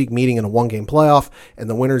each league meeting in a 1-game playoff and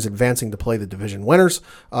the winners advancing to play the division winners.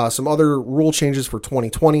 Some other rule changes for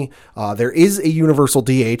 2020. There is a universal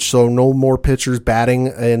DH, so no more pitchers batting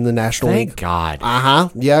in the National League. Thank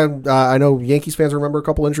God. Yeah, I know Yankees fans remember a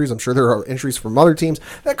couple injuries. I'm sure there are injuries from other teams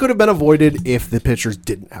that could have been avoided if the pitchers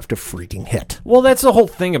didn't have to freaking hit. Well, that's the whole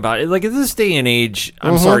thing about it. Like at this day and age,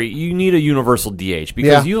 I'm sorry, you need a universal DH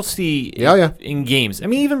because you'll see in games. I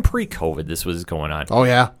mean, even pre-COVID, this was going on. Oh,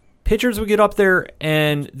 yeah. Pitchers would get up there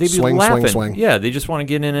and they'd be Swing, laughing. swing. Yeah, they just want to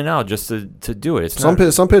get in and out just to do it. It's Some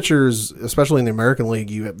not, pitchers, especially in the American League,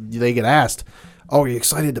 they get asked, "Oh, are you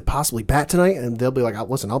excited to possibly bat tonight?" And they'll be like,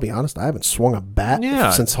 "Listen, I'll be honest, I haven't swung a bat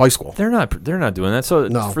since high school." They're not doing that. So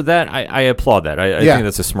No. for that, I applaud that. I think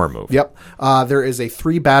that's a smart move. Yep. There is a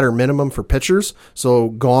 3-batter minimum for pitchers. So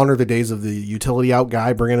gone are the days of the utility out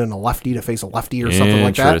guy bringing in a lefty to face a lefty or something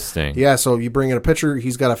like that. Interesting. Yeah. So you bring in a pitcher,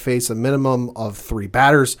 he's got to face a minimum of 3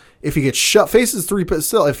 batters. If he gets if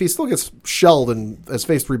he still gets shelled and has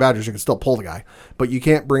faced 3 batters, you can still pull the guy. But you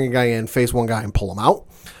can't bring a guy in, face one guy, and pull him out.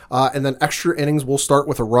 And then extra innings will start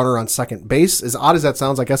with a runner on second base. As odd as that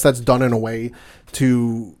sounds, I guess that's done in a way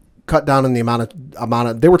to cut down on the amount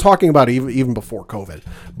of they were talking about it even before COVID,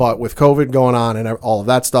 but with COVID going on and all of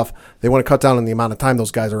that stuff, they want to cut down on the amount of time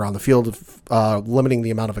those guys are on the field, limiting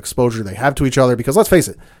the amount of exposure they have to each other. Because let's face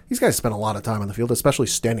it, these guys spend a lot of time on the field, especially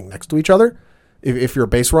standing next to each other. If you're a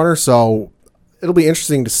base runner, so it'll be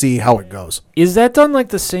interesting to see how it goes. Is that done like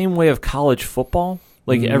the same way of college football?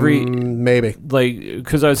 Like every maybe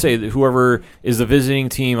because I would say that whoever is the visiting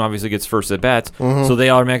team obviously gets first at bats, so they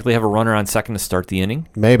automatically have a runner on second to start the inning.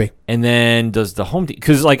 Maybe. And then does the home team?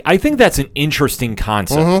 Because I think that's an interesting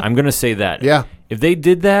concept. I'm going to say that. Yeah. If they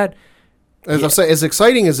did that. As I say, as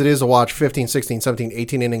exciting as it is to watch 15, 16, 17,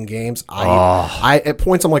 18 inning games, I at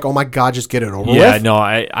points I'm like, oh my God, just get it over with. Yeah, no,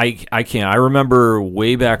 I can't. I remember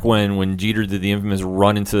way back when Jeter did the infamous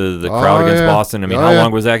run into the crowd against Boston. I mean, how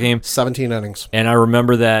long was that game? 17 innings. And I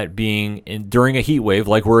remember that being during a heat wave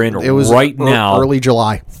like we're in now. Early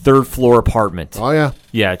July. 3rd floor apartment. Oh, yeah.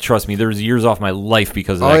 Yeah, trust me, there's years off my life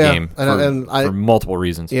because of that game for multiple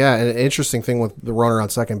reasons. Yeah, and an interesting thing with the runner on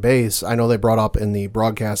second base, I know they brought up in the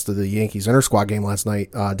broadcast of the Yankees inter-squad game last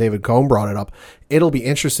night, David Cohn brought it up. It'll be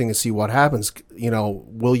interesting to see what happens.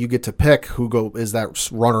 Will you get to pick who is that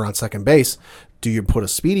runner on second base? Do you put a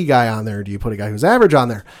speedy guy on there? Do you put a guy who's average on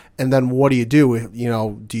there? And then what do you do?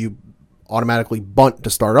 Do you automatically bunt to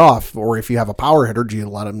start off? Or if you have a power hitter, do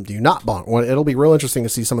you not bunt? Well, it'll be real interesting to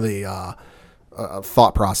see some of the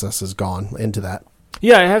thought process has gone into that.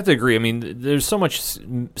 Yeah, I have to agree. I mean, there's so much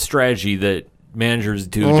strategy that managers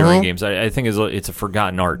do during games. I think it's a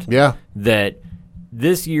forgotten art. Yeah. That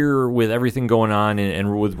this year with everything going on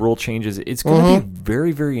and with rule changes, it's going to be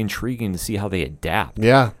very, very intriguing to see how they adapt.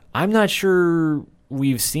 Yeah. I'm not sure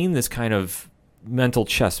we've seen this kind of mental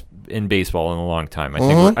chess in baseball in a long time.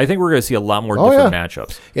 I think we're going to see a lot more different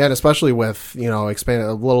matchups. Yeah, and especially with,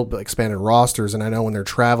 expanded rosters, and I know when they're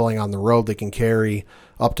traveling on the road, they can carry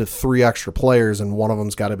up to 3 extra players, and one of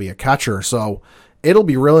them's got to be a catcher. So it'll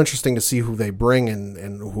be real interesting to see who they bring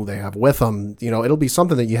and who they have with them. It'll be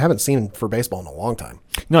something that you haven't seen for baseball in a long time.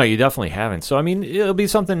 No, you definitely haven't. So, I mean, it'll be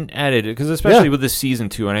something added, because especially with this season,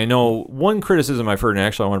 too, and I know one criticism I've heard, and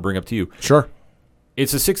actually I want to bring up to you. Sure.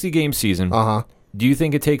 It's a 60-game season. Uh-huh. Do you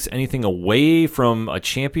think it takes anything away from a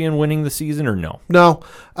champion winning the season, or no? No.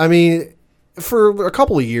 I mean, for a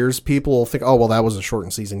couple of years, people will think, oh, well, that was a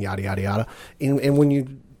shortened season, yada, yada, yada. And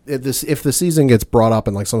when if the season gets brought up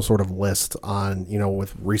in like some sort of list on,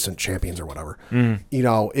 with recent champions or whatever,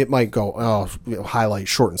 it might go, highlight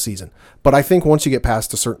shortened season. But I think once you get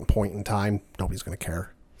past a certain point in time, nobody's going to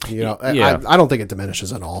care. I don't think it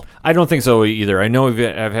diminishes at all. I don't think so either. I know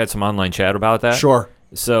I've had some online chat about that. Sure.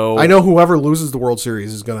 So I know whoever loses the World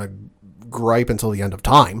Series is going to gripe until the end of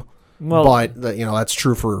time. Well, but that's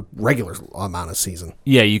true for regular amount of season.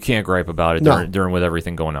 Yeah, you can't gripe about it during with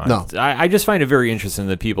everything going on. No. I just find it very interesting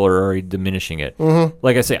that people are already diminishing it. Mm-hmm.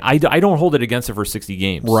 Like I say, I don't hold it against it for 60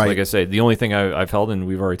 games. Right. Like I say, the only thing I've held, and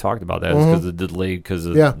we've already talked about that, is because of the delay, because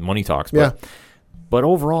of money talks. But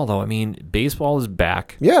overall, though, I mean, baseball is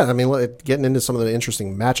back. Yeah, I mean, getting into some of the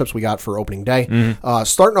interesting matchups we got for opening day.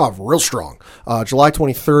 Starting off real strong. July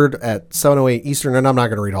 23rd at 7:08 Eastern, and I'm not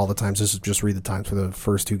going to read all the times. This is just read the times for the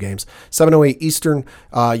first 2 games. 7:08 Eastern,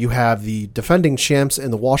 you have the defending champs in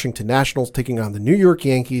the Washington Nationals taking on the New York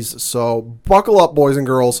Yankees. So buckle up, boys and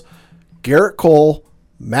girls. Garrett Cole,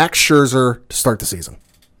 Max Scherzer to start the season.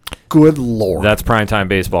 Good Lord. That's primetime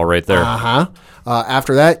baseball right there. Uh-huh.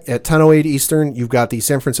 After that, at 10:08 Eastern, you've got the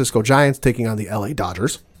San Francisco Giants taking on the LA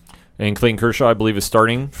Dodgers. And Clayton Kershaw, I believe, is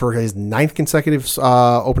starting for his 9th consecutive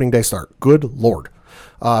opening day start. Good Lord.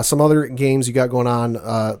 Some other games you got going on.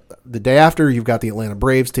 The day after, you've got the Atlanta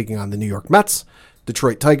Braves taking on the New York Mets.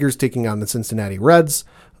 Detroit Tigers taking on the Cincinnati Reds.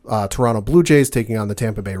 Toronto Blue Jays taking on the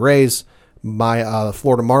Tampa Bay Rays. The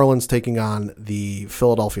Florida Marlins taking on the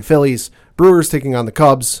Philadelphia Phillies. Brewers taking on the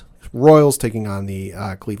Cubs. Royals taking on the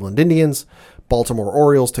Cleveland Indians. Baltimore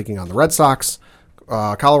Orioles taking on the Red Sox.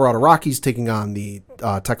 Colorado Rockies taking on the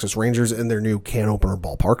Texas Rangers in their new can opener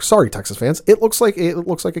ballpark. Sorry, Texas fans. It looks like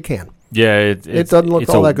a can. Yeah, it doesn't look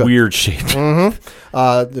all that good. It's a weird shape.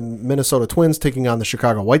 Mm-hmm. The Minnesota Twins taking on the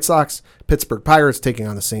Chicago White Sox. Pittsburgh Pirates taking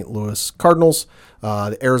on the St. Louis Cardinals.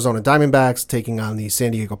 The Arizona Diamondbacks taking on the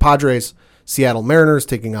San Diego Padres. Seattle Mariners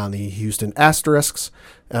taking on the Houston Asterisks.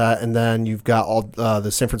 And then you've got all the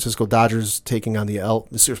San Francisco Dodgers taking on the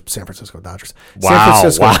San Francisco Dodgers. San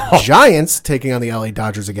Francisco Giants taking on the LA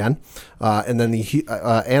Dodgers again. And then the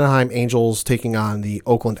Anaheim Angels taking on the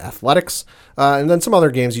Oakland Athletics. And then some other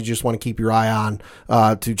games you just want to keep your eye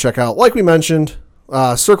on to check out. Like we mentioned,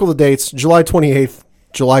 circle the dates, July 28th,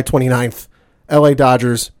 July 29th, LA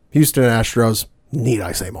Dodgers, Houston Astros. Need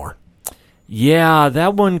I say more? Yeah,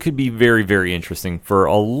 that one could be very, very interesting for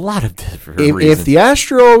a lot of different reasons. If the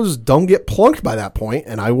Astros don't get plunked by that point,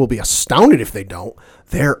 and I will be astounded if they don't,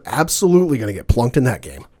 they're absolutely going to get plunked in that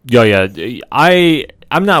game. Yeah.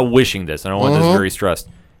 I'm not wishing this. I don't want this very stressed.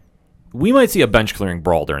 We might see a bench-clearing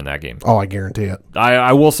brawl during that game. Oh, I guarantee it.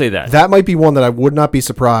 I will say that. That might be one that I would not be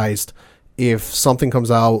surprised if something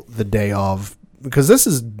comes out the day of, because this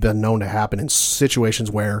has been known to happen in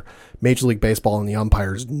situations where Major League Baseball and the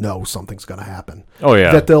umpires know something's going to happen. Oh,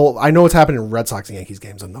 yeah. I know it's happened in Red Sox and Yankees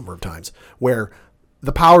games a number of times where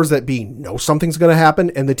the powers that be know something's going to happen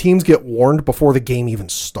and the teams get warned before the game even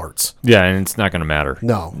starts. Yeah, and it's not going to matter.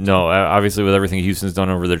 No. Obviously with everything Houston's done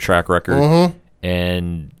over their track record.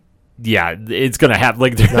 And yeah, it's going to happen.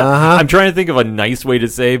 Like, I'm trying to think of a nice way to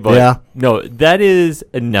say, but no, that is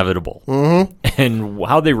inevitable. And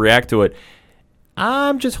how they react to it,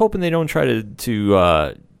 I'm just hoping they don't try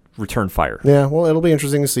to return fire. Yeah, well, it'll be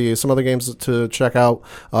interesting to see. Some other games to check out.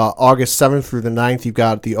 August 7th through the 9th, you've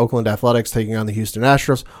got the Oakland Athletics taking on the Houston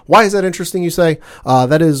Astros. Why is that interesting, you say?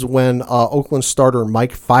 That is when Oakland starter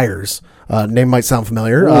Mike Fiers, name might sound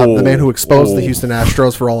familiar, the man who exposed the Houston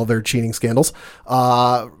Astros for all of their cheating scandals,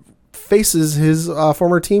 faces his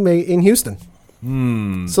former teammate in Houston.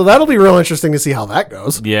 So that'll be real interesting to see how that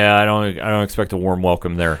goes. Yeah, I don't expect a warm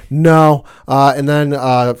welcome there. No. And then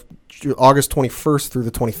August 21st through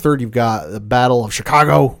the 23rd, you've got the Battle of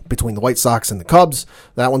Chicago between the White Sox and the Cubs.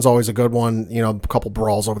 That one's always a good one. A couple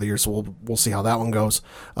brawls over the years, so we'll see how that one goes.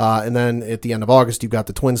 And then at the end of August, you've got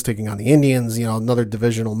the Twins taking on the Indians. Another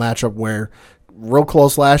divisional matchup where real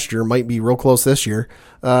close last year, might be real close this year.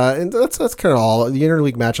 And that's kind of all. The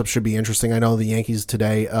interleague matchups should be interesting. I know the Yankees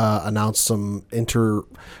today announced some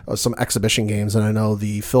exhibition games, and I know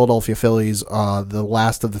the Philadelphia Phillies, the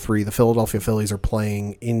last of the three, the Philadelphia Phillies are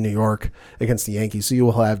playing in New York against the Yankees. So you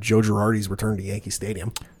will have Joe Girardi's return to Yankee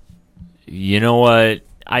Stadium. You know what?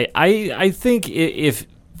 I think if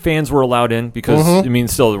fans were allowed in, because I mean,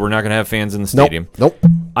 still we're not going to have fans in the stadium. Nope.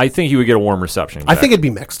 I think he would get a warm reception. I think it'd be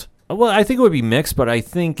mixed. Well, I think it would be mixed, but I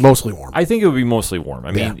think Mostly warm. I think it would be mostly warm.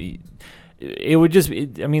 I mean, it would just.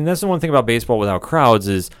 I mean, that's the one thing about baseball without crowds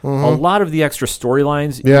is a lot of the extra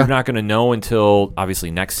storylines you're not going to know until obviously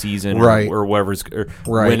next season, Right. or whatever's, or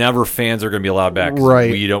Right. whenever fans are going to be allowed back. Right.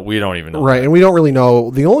 We don't even know. Right, and we don't really know.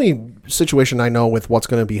 The only situation I know with what's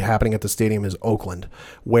going to be happening at the stadium is Oakland,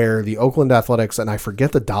 where the Oakland Athletics, and I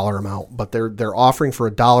forget the dollar amount, but they're offering for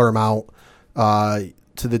a dollar amount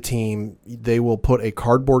to the team. They will put a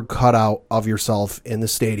cardboard cutout of yourself in the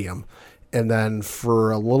stadium, and then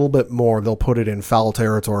for a little bit more, they'll put it in foul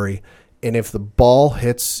territory. And if the ball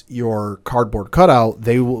hits your cardboard cutout,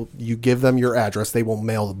 you give them your address. They will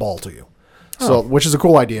mail the ball to you. So, which is a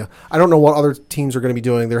cool idea. I don't know what other teams are going to be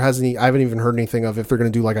doing. I haven't even heard anything of if they're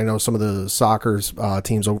going to do like I know some of the soccer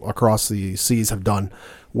teams across the seas have done,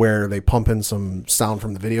 where they pump in some sound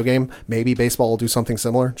from the video game. Maybe baseball will do something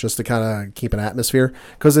similar just to kind of keep an atmosphere.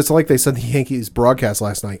 Because it's like they said in the Yankees broadcast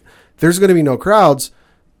last night. There's going to be no crowds.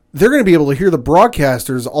 They're going to be able to hear the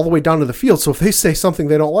broadcasters all the way down to the field. So if they say something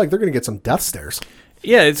they don't like, they're going to get some death stares.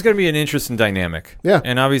 Yeah, it's going to be an interesting dynamic. Yeah.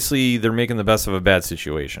 And obviously, they're making the best of a bad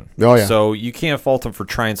situation. Oh, yeah. So you can't fault them for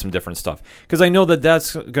trying some different stuff. Because I know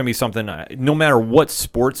that's going to be something, no matter what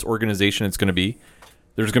sports organization it's going to be,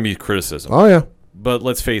 there's going to be criticism. Oh, yeah. But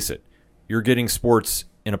let's face it, you're getting sports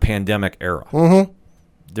in a pandemic era.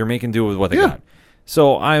 They're making do with what they Yeah. got.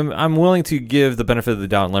 So I'm willing to give the benefit of the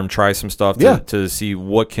doubt and let them try some stuff to see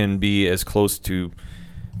what can be as close to,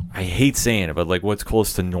 I hate saying it, but like what's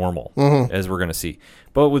close to normal as we're going to see.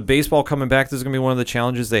 But with baseball coming back, this is going to be one of the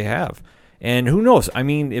challenges they have. And who knows? I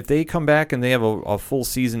mean, if they come back and they have a full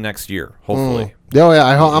season next year, hopefully. Oh, yeah.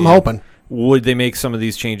 I'm hoping. Would they make some of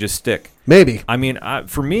these changes stick? Maybe. I mean,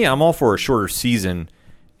 for me, I'm all for a shorter season,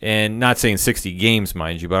 and not saying 60 games,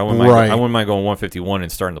 mind you, but I wouldn't mind going 151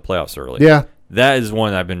 and starting the playoffs early. Yeah. That is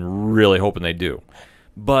one I've been really hoping they do.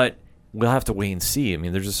 But we'll have to wait and see. I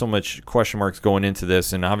mean, there's just so much question marks going into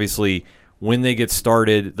this, and obviously when they get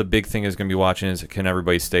started, the big thing is going to be watching is can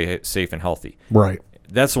everybody stay safe and healthy. Right.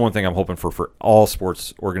 That's the one thing I'm hoping for all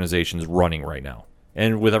sports organizations running right now.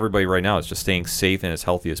 And with everybody right now, it's just staying safe and as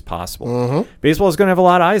healthy as possible. Baseball is going to have a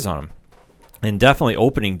lot of eyes on them. And definitely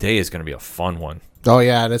opening day is going to be a fun one. Oh,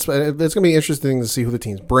 yeah, and it's going to be interesting to see who the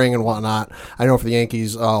teams bring and whatnot. I know for the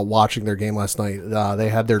Yankees, watching their game last night, they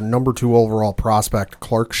had their number 2 overall prospect,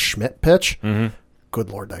 Clark Schmidt, pitch. Good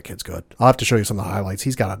Lord, that kid's good. I'll have to show you some of the highlights.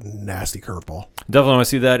 He's got a nasty curveball. Definitely want to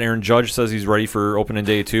see that. Aaron Judge says he's ready for opening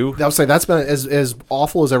day too. I would say that's been as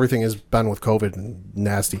awful as everything has been with COVID and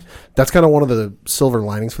nasty. That's kind of one of the silver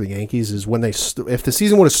linings for the Yankees is when if the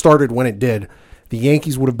season would have started when it did, the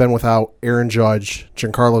Yankees would have been without Aaron Judge,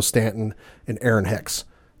 Giancarlo Stanton, and Aaron Hicks.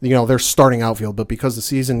 You know, they're starting outfield, but because the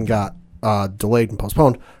season got delayed and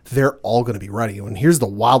postponed, they're all going to be ready. And here's the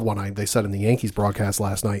wild one they said in the Yankees broadcast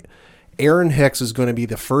last night. Aaron Hicks is going to be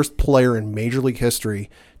the first player in Major League history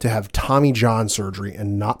to have Tommy John surgery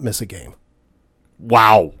and not miss a game.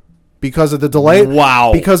 Wow. Because of the delay.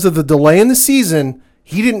 Wow. Because of the delay in the season,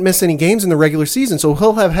 he didn't miss any games in the regular season, so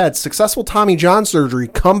he'll have had successful Tommy John surgery,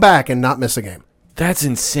 come back, and not miss a game. That's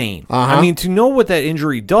insane. I mean, to know what that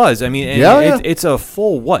injury does, I mean, it's a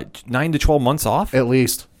full, 9 to 12 months off? At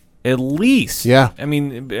least. At least. Yeah. I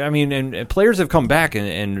mean, and players have come back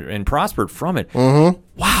and prospered from it.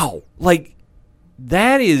 Wow. Like,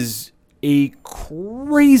 that is a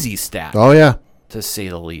crazy stat. Oh, yeah. To say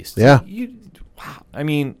the least. Yeah. Wow. I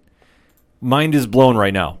mean, mind is blown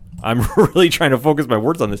right now. I'm really trying to focus my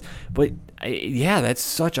words on this. But, that's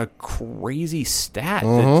such a crazy stat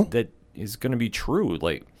that is going to be true.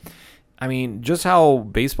 Like, I mean, just how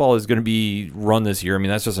baseball is going to be run this year, I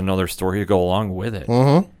mean, that's just another story to go along with it.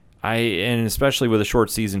 And especially with a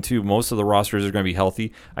short season, too, most of the rosters are going to be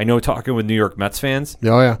healthy. I know talking with New York Mets fans,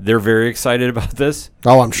 they're very excited about this.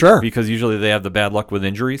 Oh, I'm sure. Because usually they have the bad luck with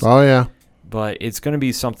injuries. Oh, yeah. But it's going to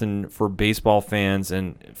be something for baseball fans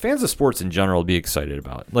and fans of sports in general to be excited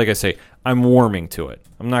about. Like I say, I'm warming to it.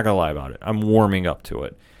 I'm not going to lie about it. I'm warming up to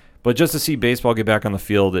it. But just to see baseball get back on the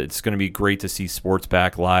field, it's going to be great to see sports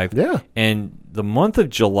back live. Yeah. And the month of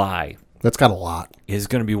July That's got a lot. Is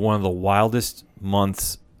going to be one of the wildest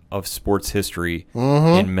months of sports history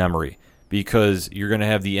in memory, because you're going to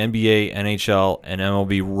have the NBA, NHL, and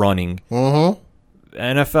MLB running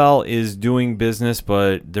NFL is doing business,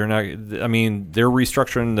 but they're not. I mean, they're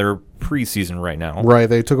restructuring their preseason right now. Right.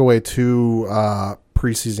 They took away 2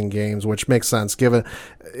 preseason games, which makes sense given.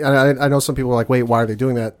 I know some people are like, wait, why are they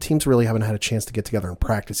doing that? Teams really haven't had a chance to get together and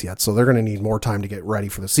practice yet, so they're going to need more time to get ready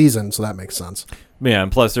for the season. So that makes sense. Yeah,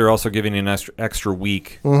 and plus they're also giving an extra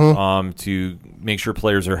week to make sure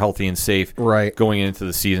players are healthy and safe Right. going into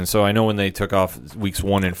the season. So I know when they took off weeks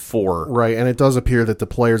 1 and 4. Right, and it does appear that the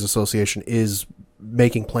Players Association is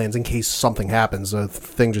making plans in case something happens. A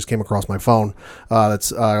thing just came across my phone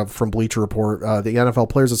that's from Bleacher Report. The NFL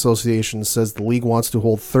Players Association says the league wants to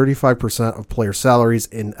hold 35% of player salaries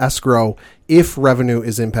in escrow if revenue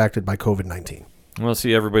is impacted by COVID-19. Well,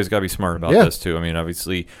 see, everybody's got to be smart about Yeah. this, too. I mean,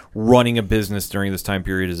 obviously, running a business during this time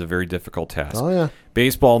period is a very difficult task. Oh, yeah.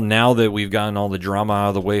 Baseball, now that we've gotten all the drama out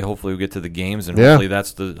of the way, hopefully we get to the games, and Yeah. hopefully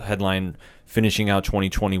that's the headline finishing out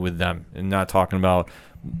 2020 with them and not talking about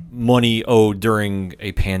money owed during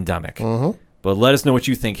a pandemic. But let us know what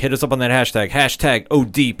you think. Hit us up on that hashtag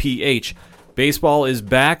ODPH. Baseball is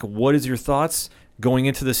back. What is your thoughts going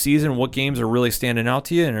into the season? What games are really standing out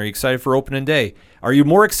to you, and are you excited for opening day? Are you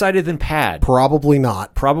more excited than Pad? Probably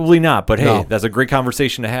not. Probably not, but hey, No. that's a great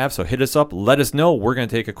conversation to have, so hit us up. Let us know. We're going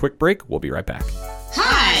to take a quick break. We'll be right back.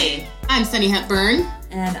 Hi, I'm Sunny Hepburn,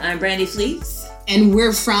 And I'm Brandy Fleets. and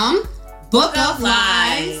we're from Book of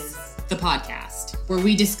Lies, the podcast, where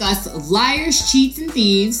we discuss liars, cheats, and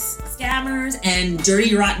thieves. Scammers and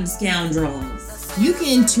dirty, rotten scoundrels. You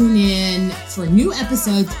can tune in for new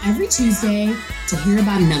episodes every Tuesday to hear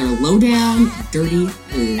about another lowdown, dirty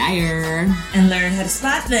liar. And learn how to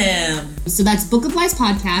spot them. So that's Book of Lies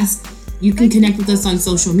Podcast. You can connect with us on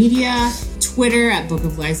social media, Twitter at Book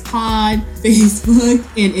of Lies Pod, Facebook,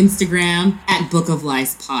 and Instagram at Book of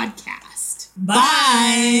Lies Podcast.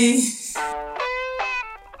 Bye!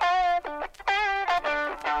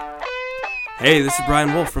 Hey, this is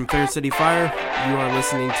Brian Wolf from Fair City Fire. You are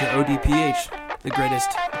listening to ODPH, the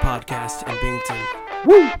greatest podcast in Binghamton.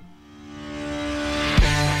 Woo!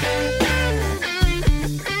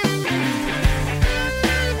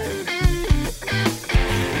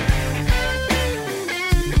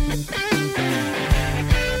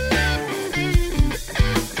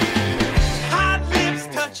 Hot lips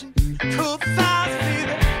touching, cool thighs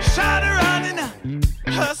feeling, shudder running up,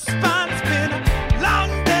 her spine spinning.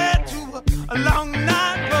 Long day to a long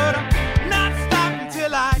night, but I'm not stopping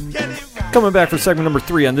till I get it right. Coming back for segment number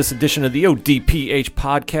 3 on this edition of the ODPH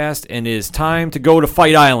podcast, and it is time to go to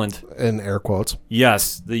Fight Island. In air quotes.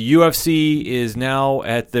 Yes, the UFC is now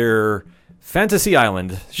at their fantasy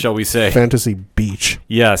island, shall we say. Fantasy Beach.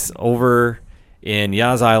 Yes, over in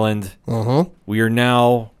Yas Island. Uh-huh. We are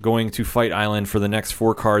now going to Fight Island for the next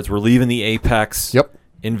 4 cards. We're leaving the Apex Yep.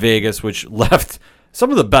 in Vegas, which left some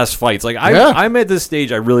of the best fights. Like Yeah. I'm at this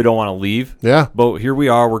stage, I really don't want to leave. Yeah. But here we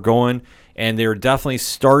are, we're going, and they're definitely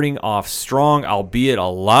starting off strong, albeit a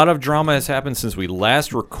lot of drama has happened since we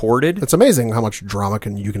last recorded. It's amazing how much drama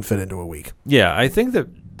you can fit into a week. Yeah, I think that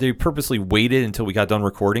they purposely waited until we got done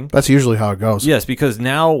recording. That's usually how it goes. Yes, because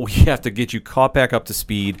now we have to get you caught back up to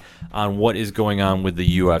speed on what is going on with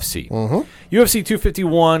the UFC. UFC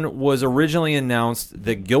 251 was originally announced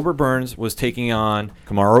that Gilbert Burns was taking on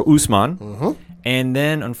Kamaru Usman. And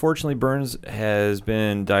then, unfortunately, Burns has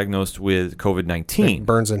been diagnosed with COVID-19.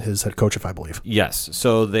 Burns and his head coach, if I believe. Yes,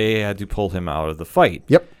 so they had to pull him out of the fight.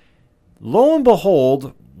 Yep. Lo and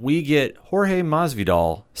behold, we get Jorge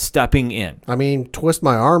Masvidal stepping in. I mean, twist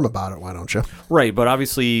my arm about it, why don't you? Right, but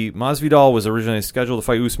obviously Masvidal was originally scheduled to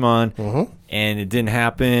fight Usman, and it didn't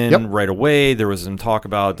happen Yep. right away. There was some talk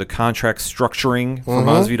about the contract structuring for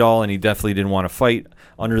Masvidal, and he definitely didn't want to fight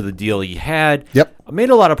under the deal he had. Yep. Made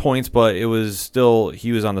a lot of points, but it was still,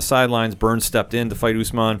 he was on the sidelines. Burns stepped in to fight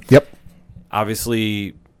Usman. Yep.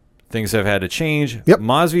 Obviously, things have had to change. Yep.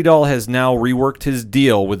 Masvidal has now reworked his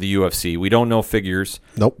deal with the UFC. We don't know figures.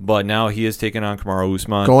 Nope. But now he is taking on Kamaru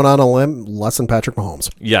Usman. Going on a limb, less than Patrick Mahomes.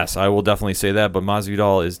 Yes, I will definitely say that. But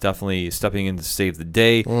Masvidal is definitely stepping in to save the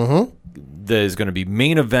day. That is going to be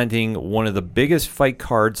main eventing one of the biggest fight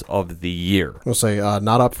cards of the year. We'll say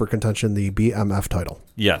not up for contention, the BMF title.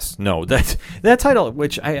 Yes, no, that title,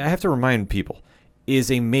 which I have to remind people,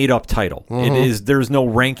 is a made-up title. It is. There's no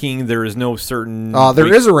ranking. There is no certain.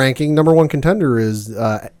 There is a ranking. Number one contender is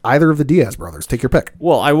either of the Diaz brothers. Take your pick.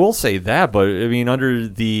 Well, I will say that, but I mean, under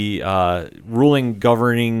the ruling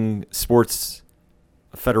governing sports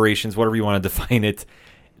federations, whatever you want to define it,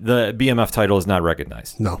 the BMF title is not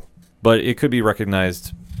recognized. No. But it could be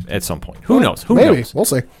recognized at some point. Who knows? Who Maybe. knows? We'll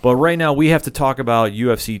see. But right now, we have to talk about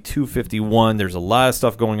UFC 251. There's a lot of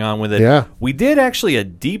stuff going on with it. Yeah. We did actually a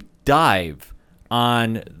deep dive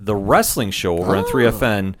on the wrestling show over on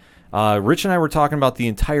 3FN Rich and I were talking about the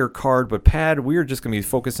entire card, but Pad, we're just going to be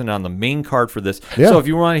focusing on the main card for this. Yeah. So if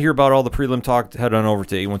you want to hear about all the prelim talk, head on over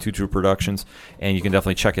to 8122 Productions, and you can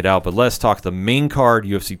definitely check it out. But let's talk the main card,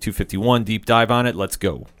 UFC 251, deep dive on it. Let's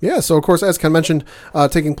go. Yeah, so of course, as Ken mentioned,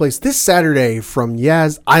 taking place this Saturday from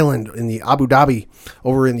Yas Island in the Abu Dhabi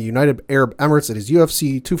over in the United Arab Emirates. It is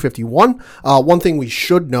UFC 251. One thing we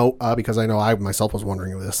should note, because I know I myself was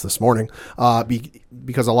wondering this morning,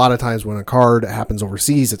 because a lot of times when a card happens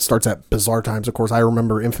overseas, it starts at bizarre times. Of course, I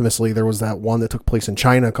remember infamously there was that one that took place in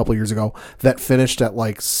China a couple years ago that finished at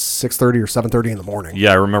like 6:30 or 7:30 in the morning.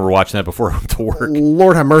 Yeah, I remember watching that before I went to work.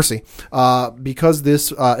 Lord have mercy. Because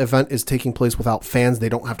this event is taking place without fans, they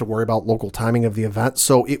don't have to worry about local timing of the event.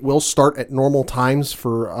 So it will start at normal times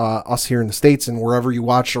for us here in the States and wherever you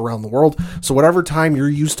watch around the world. So whatever time you're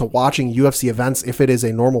used to watching UFC events, if it is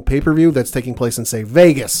a normal pay-per-view that's taking place in, say,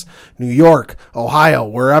 Vegas, New York, Ohio,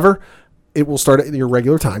 wherever, it will start at your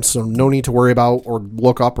regular time. So no need to worry about or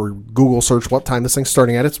look up or Google search what time this thing's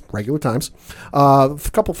starting at. It's regular times. A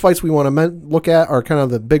couple fights we want to look at are kind of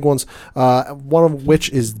the big ones. One of which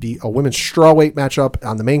is a women's strawweight matchup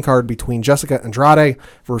on the main card between Jessica Andrade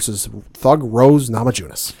versus Thug Rose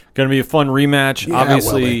Namajunas. Going to be a fun rematch. Yeah,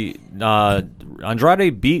 Obviously,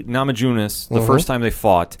 Andrade beat Namajunas the first time they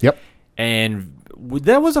fought. Yep. And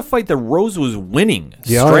that was a fight that Rose was winning.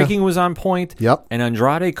 Yeah, Striking was on point. Yep. And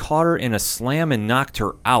Andrade caught her in a slam and knocked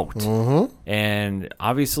her out. And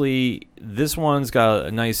obviously, this one's got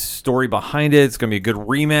a nice story behind it. It's going to be a good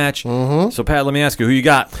rematch. So, Pat, let me ask you, who you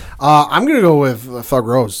got? I'm going to go with Thug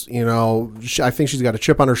Rose. You know, I think she's got a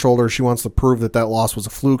chip on her shoulder. She wants to prove that loss was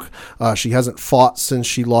a fluke. She hasn't fought since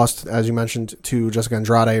she lost, as you mentioned, to Jessica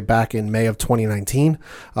Andrade back in May of 2019.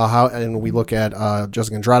 And we look at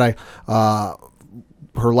Jessica Andrade.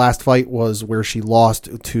 Her last fight was where she lost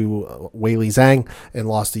to Weili Zhang and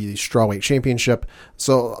lost the strawweight championship.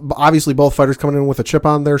 So obviously both fighters coming in with a chip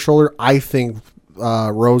on their shoulder. I think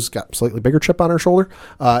Rose got a slightly bigger chip on her shoulder,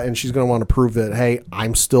 and she's going to want to prove that, hey,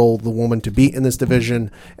 I'm still the woman to beat in this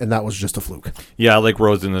division, and that was just a fluke. Yeah, I like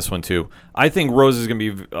Rose in this one too. I think Rose is going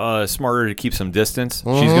to be smarter to keep some distance. She's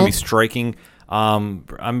going to be striking.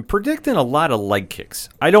 I'm predicting a lot of leg kicks.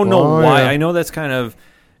 I don't know why. Yeah. I know that's kind of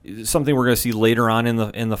something we're going to see later on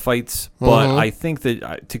in the fights, but I think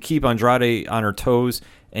that to keep Andrade on her toes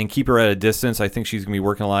and keep her at a distance, I think she's going to be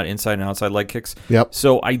working a lot of inside and outside leg kicks. Yep.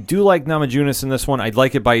 So I do like Namajunas in this one. I'd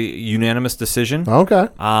like it by unanimous decision. Okay.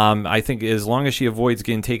 I think as long as she avoids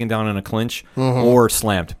getting taken down in a clinch or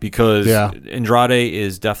slammed, because Andrade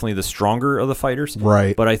is definitely the stronger of the fighters.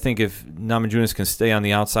 Right. But I think if Namajunas can stay on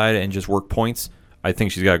the outside and just work points, I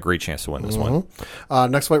think she's got a great chance to win this one.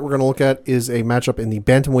 Next fight we're going to look at is a matchup in the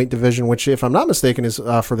bantamweight division, which, if I'm not mistaken, is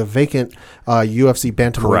for the vacant UFC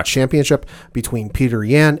bantamweight championship between Peter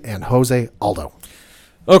Yan and Jose Aldo.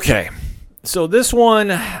 Okay, so this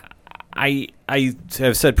one, I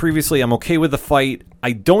have said previously, I'm okay with the fight.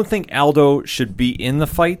 I don't think Aldo should be in the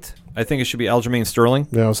fight. I think it should be Aljamain Sterling.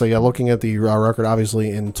 Looking at the record, obviously,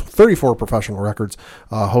 in 34 professional records,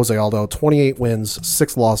 Jose Aldo, 28 wins,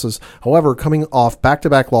 6 losses. However, coming off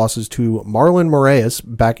back-to-back losses to Marlon Moraes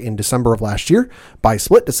back in December of last year by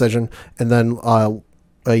split decision, and then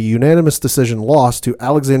a unanimous decision loss to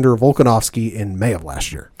Alexander Volkanovski in May of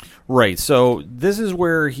last year. Right, so this is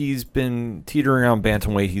where he's been teetering around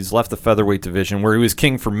bantamweight. He's left the featherweight division where he was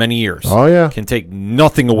king for many years. Oh, yeah. Can take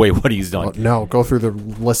nothing away what he's done. No, go through the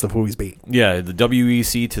list of who he's beat. Yeah, the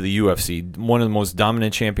WEC to the UFC, one of the most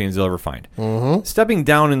dominant champions you'll ever find. Stepping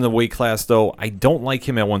down in the weight class, though, I don't like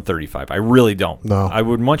him at 135. I really don't. No. I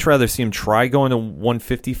would much rather see him try going to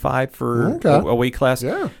 155 for a weight class.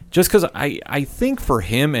 Yeah. Just because I think for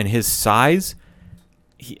him and his size,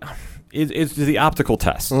 it's the optical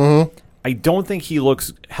test. I don't think he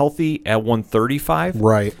looks healthy at 135.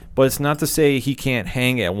 Right. But it's not to say he can't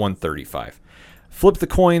hang at 135. Flip the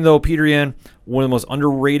coin, though, Peter Yan, one of the most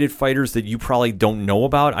underrated fighters that you probably don't know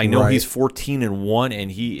about. I know he's 14-1,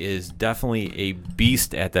 and he is definitely a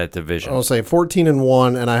beast at that division. I'll say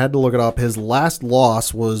 14-1, and I had to look it up. His last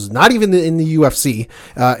loss was not even in the UFC.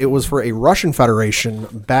 It was for a Russian federation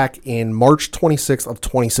back in March 26th of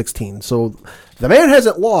 2016. So the man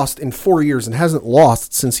hasn't lost in 4 years and hasn't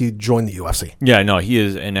lost since he joined the UFC. Yeah, no, he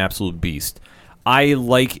is an absolute beast. I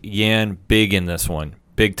like Yan big in this one.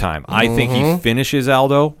 Big time. I think he finishes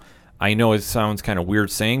Aldo. I know it sounds kind of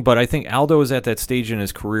weird saying, but I think Aldo is at that stage in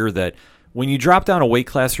his career that when you drop down a weight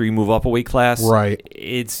class or you move up a weight class,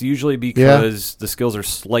 it's usually because the skills are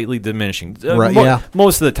slightly diminishing.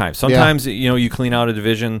 Most of the time. Sometimes you clean out a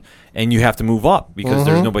division and you have to move up because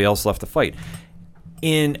there's nobody else left to fight.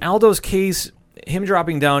 In Aldo's case, him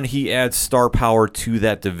dropping down, he adds star power to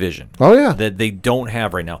that division. Oh, yeah. That they don't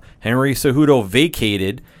have right now. Henry Cejudo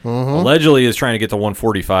vacated. Mm-hmm. Allegedly is trying to get to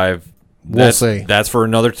 145. We'll see. That's for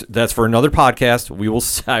another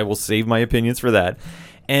podcast. I will save my opinions for that.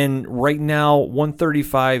 And right now,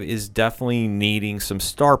 135 is definitely needing some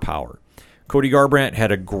star power. Cody Garbrandt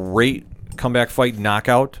had a great comeback fight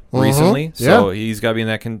knockout recently, so he's got to be in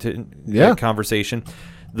that conversation.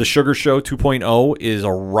 The Sugar Show 2.0 is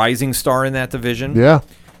a rising star in that division. Yeah.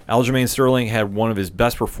 Aljamain Sterling had one of his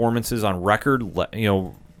best performances on record,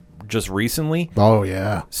 just recently. Oh,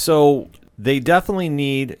 yeah. So they definitely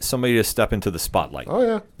need somebody to step into the spotlight. Oh,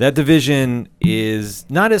 yeah. That division is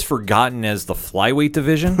not as forgotten as the flyweight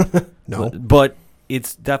division. No. But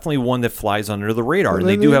it's definitely one that flies under the radar. And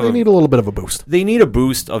They need a little bit of a boost. They need a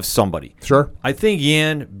boost of somebody. Sure. I think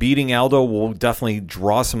Yan beating Aldo will definitely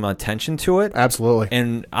draw some attention to it. Absolutely.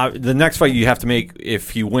 And the next fight you have to make,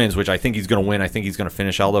 if he wins, which I think he's going to win, I think he's going to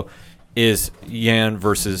finish Aldo, is Yan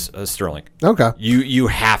versus Sterling. Okay. You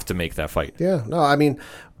have to make that fight. Yeah. No, I mean,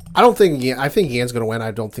 I think Yan's going to win.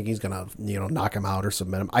 I don't think he's going to knock him out or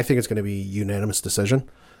submit him. I think it's going to be unanimous decision.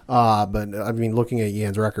 But I mean, looking at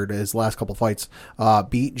Yan's record, his last couple fights,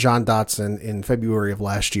 beat John Dotson in February of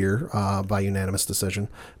last year by unanimous decision,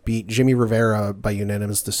 beat Jimmy Rivera by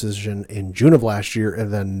unanimous decision in June of last year,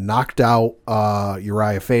 and then knocked out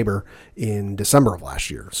Uriah Faber in December of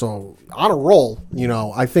last year. So on a roll,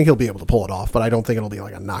 I think he'll be able to pull it off, but I don't think it'll be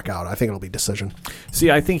like a knockout. I think it'll be decision.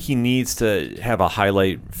 See, I think he needs to have a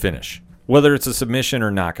highlight finish. Whether it's a submission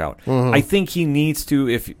or knockout. Mm-hmm. I think he needs to,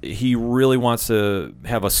 if he really wants to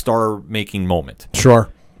have a star-making moment. Sure.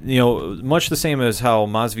 Much the same as how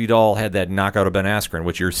Masvidal had that knockout of Ben Askren,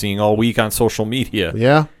 which you're seeing all week on social media.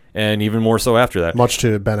 Yeah. And even more so after that. Much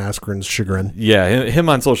to Ben Askren's chagrin. Yeah, him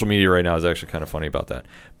on social media right now is actually kind of funny about that.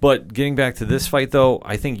 But getting back to this fight, though,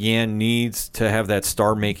 I think Yan needs to have that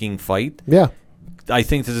star-making fight. Yeah. I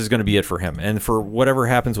think this is going to be it for him. And for whatever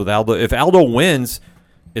happens with Aldo, if Aldo wins,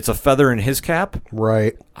 it's a feather in his cap.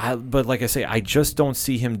 Right. But like I say, I just don't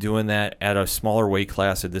see him doing that at a smaller weight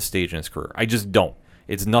class at this stage in his career. I just don't.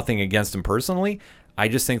 It's nothing against him personally. I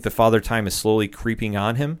just think the father time is slowly creeping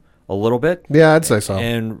on him a little bit. Yeah, I'd say so.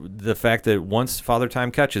 And the fact that once father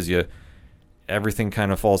time catches you, everything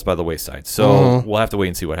kind of falls by the wayside. So we'll have to wait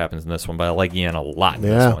and see what happens in this one. But I like Yan a lot in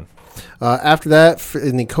this one. After that,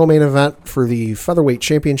 in the co-main event for the featherweight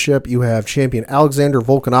championship, you have champion Alexander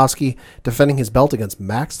Volkanovski defending his belt against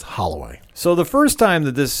Max Holloway. So the first time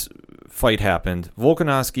that this fight happened,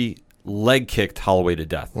 Volkanovski leg kicked Holloway to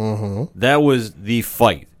death. Mm-hmm. That was the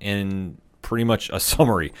fight in pretty much a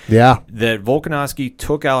summary. Yeah. That Volkanovski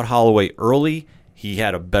took out Holloway early. He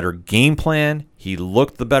had a better game plan. He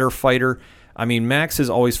looked the better fighter. I mean, Max has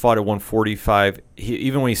always fought at 145.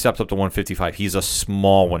 Even when he steps up to 155, he's a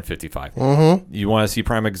small 155. Mm-hmm. You want to see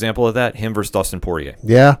prime example of that? Him versus Dustin Poirier.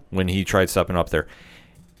 Yeah. When he tried stepping up there.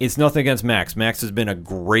 It's nothing against Max. Max has been a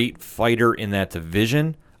great fighter in that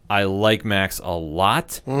division. I like Max a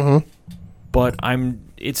lot. Mm-hmm. But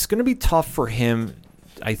it's going to be tough for him,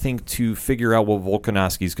 I think, to figure out what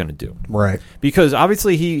Volkanovski's going to do. Right. Because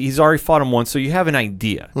obviously he's already fought him once, so you have an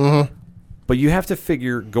idea. Mm-hmm. But you have to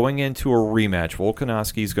figure, going into a rematch,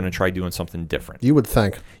 Volkanovski is going to try doing something different. You would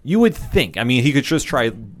think. I mean, he could just try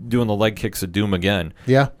doing the leg kicks of doom again.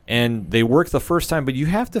 Yeah. And they worked the first time, but you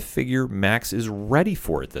have to figure Max is ready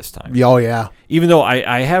for it this time. Oh, yeah. Even though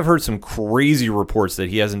I have heard some crazy reports that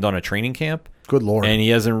he hasn't done a training camp. Good Lord. And he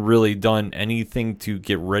hasn't really done anything to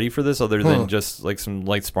get ready for this other than just like some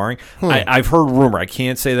light sparring. I've heard rumor. I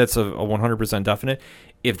can't say that's a 100% definite.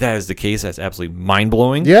 If that is the case, that's absolutely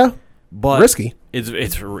mind-blowing. Yeah. But risky. It's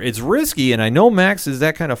risky, and I know Max is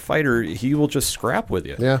that kind of fighter. He will just scrap with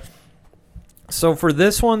you. Yeah. So for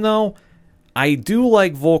this one, though, I do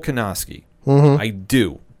like Volkanovski. Mm-hmm. I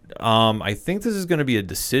do. I think this is going to be a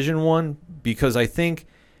decision one because I think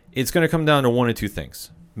it's going to come down to one of two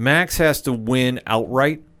things. Max has to win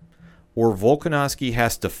outright, or Volkanovski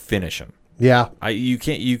has to finish him. Yeah. You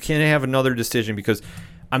can't have another decision because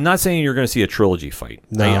I'm not saying you're going to see a trilogy fight.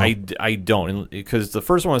 No. I don't, because the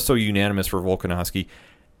first one was so unanimous for Volkanovski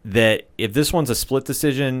that if this one's a split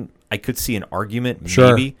decision, I could see an argument,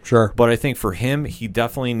 maybe. Sure. But I think for him, he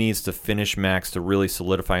definitely needs to finish Max to really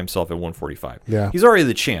solidify himself at 145. Yeah. He's already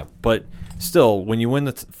the champ, but still, when you win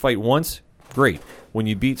the fight once, great. When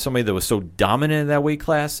you beat somebody that was so dominant in that weight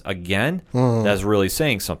class again, that's really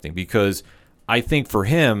saying something because I think for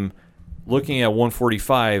him, looking at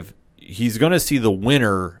 145, he's going to see the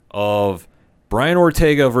winner of Brian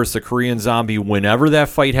Ortega versus the Korean Zombie whenever that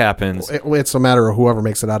fight happens. It's a matter of whoever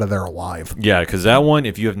makes it out of there alive. Yeah, because that one,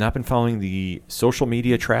 if you have not been following the social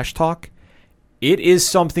media trash talk, it is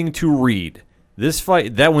something to read. This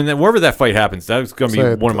fight, wherever that fight happens, that's going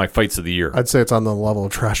to be one of my fights of the year. I'd say it's on the level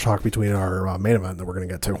of trash talk between our main event that we're going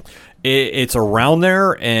to get to. It's around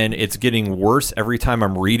there, and it's getting worse every time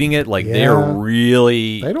I'm reading it. Like, they are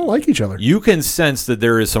really... They don't like each other. You can sense that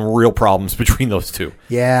there is some real problems between those two.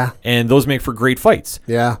 Yeah. And those make for great fights.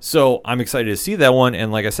 Yeah. So I'm excited to see that one.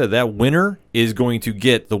 And like I said, that winner is going to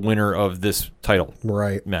get the winner of this title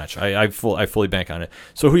match. I fully bank on it.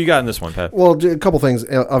 So who you got in this one, Pat? Well, a couple things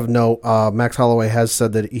of note. Max Holloway has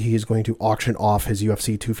said that he's going to auction off his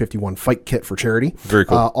UFC 251 fight kit for charity. Very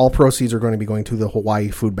cool. All proceeds are going to be going to the Hawaii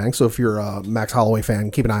Food Bank. So if you're a Max Holloway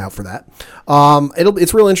fan, keep an eye out for that.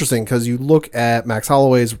 It's real interesting because you look at Max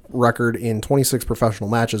Holloway's record in 26 professional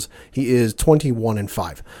matches. He is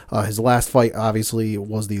 21-5. His last fight, obviously,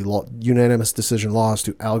 was the unanimous decision loss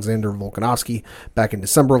to Alexander Volkanovski back in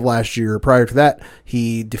December of last year. Prior to that,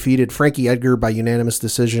 he defeated Frankie Edgar by unanimous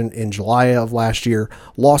decision in July of last year,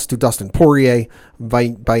 lost to Dustin Poirier by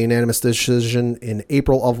unanimous decision in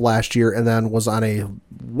April of last year, and then was on a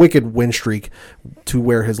wicked win streak to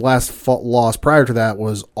where his last loss prior to that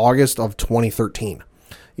was August of 2013.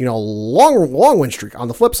 Long win streak. On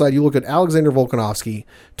the flip side, you look at Alexander Volkanovski,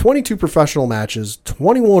 22 professional matches,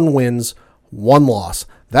 21 wins, 1 loss.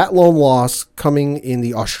 That lone loss coming in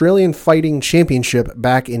the Australian Fighting Championship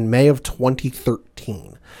back in May of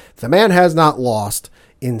 2013. The man has not lost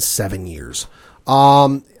in 7 years.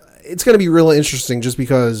 It's going to be really interesting just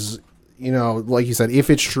because, like you said, if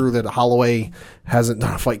it's true that Holloway hasn't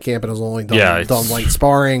done a fight camp and has only done light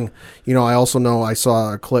sparring. I also know I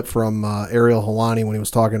saw a clip from Ariel Helwani when he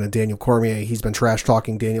was talking to Daniel Cormier. He's been trash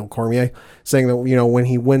talking Daniel Cormier, saying that, when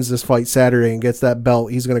he wins this fight Saturday and gets that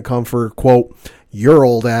belt, he's going to come for, quote, your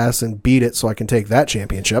old ass and beat it so I can take that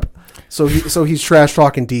championship. So he's trash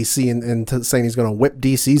talking DC and saying he's going to whip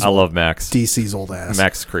DC's. I love Max. DC's old ass.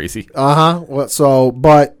 Max is crazy. But I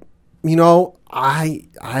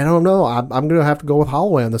don't know. I'm going to have to go with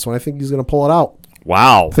Holloway on this one. I think he's going to pull it out.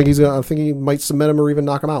 Wow. I think he might submit him or even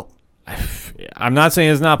knock him out. I'm not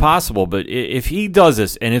saying it's not possible, but if he does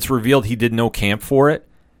this and it's revealed he did no camp for it,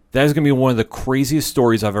 that is going to be one of the craziest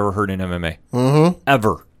stories I've ever heard in MMA. Mm-hmm.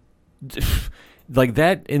 Ever. Like,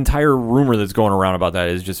 that entire rumor that's going around about that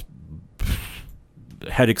is just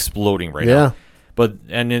head exploding right now.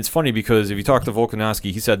 And it's funny because if you talk to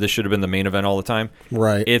Volkanovski, he said this should have been the main event all the time.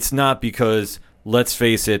 Right. It's not because, let's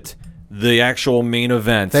face it, the actual main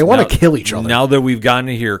event. They want to kill each other. Now that we've gotten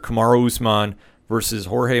to here, Kamaru Usman versus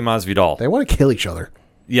Jorge Masvidal. They want to kill each other.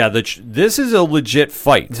 Yeah, this is a legit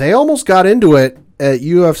fight. They almost got into it at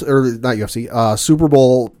Super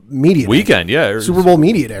Bowl Media Weekend, Day. Super Bowl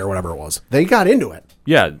Media Day or whatever it was. They got into it.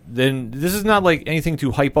 Yeah, then this is not like anything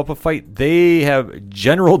to hype up a fight. They have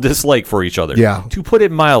general dislike for each other. Yeah. To put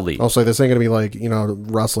it mildly. Also, this ain't going to be like,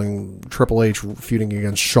 wrestling Triple H feuding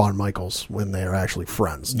against Shawn Michaels when they're actually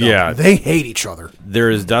friends. No, yeah. They hate each other. There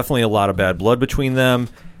is definitely a lot of bad blood between them.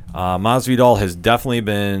 Masvidal has definitely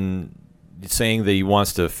been saying that he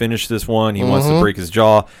wants to finish this one. He wants to break his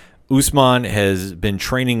jaw. Usman has been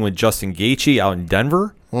training with Justin Gaethje out in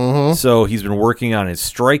Denver. So he's been working on his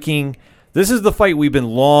striking. This is the fight we've been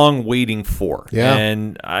long waiting for. Yeah.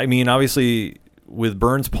 And, I mean, obviously, with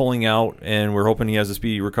Burns pulling out, and we're hoping he has a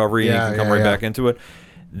speedy recovery and he can come right back into it,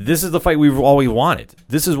 this is the fight we've always wanted.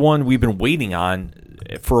 This is one we've been waiting on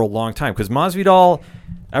for a long time. Because Masvidal,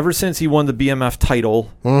 ever since he won the BMF title,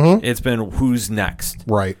 it's been who's next.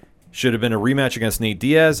 Right. Should have been a rematch against Nate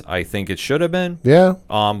Diaz. I think it should have been. Yeah.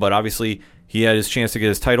 But obviously, he had his chance to get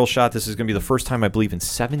his title shot. This is going to be the first time, I believe, in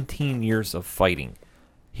 17 years of fighting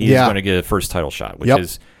he is going to get a first title shot, which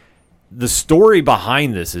is the story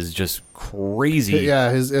behind this is just crazy. Yeah,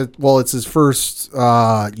 it's his first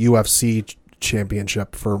UFC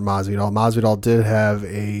championship for Masvidal. Masvidal did have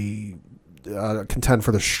a contend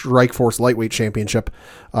for the Strikeforce lightweight championship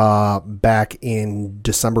back in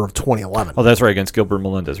December of 2011. Oh, that's right, against Gilbert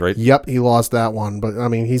Melendez, right? Yep, he lost that one, but I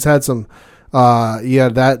mean, he's had some.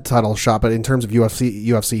 That title shot, but in terms of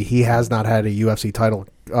UFC, he has not had a UFC title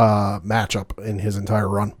matchup in his entire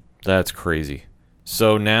run. That's crazy.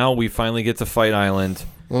 So now we finally get to Fight Island.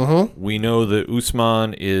 We know that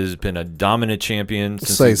Usman has been a dominant champion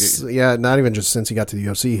since not even just since he got to the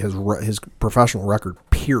UFC. His professional record,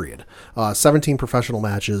 period. 17 professional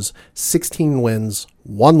matches, 16 wins,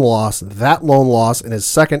 1 loss. That lone loss in his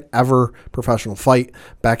second ever professional fight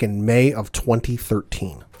back in May of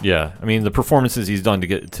 2013. Yeah, I mean the performances he's done to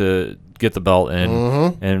get the belt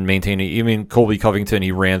and maintain it. I mean Colby Covington,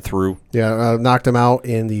 he ran through. Yeah, knocked him out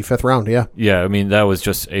in the 5th round. Yeah. Yeah, I mean that was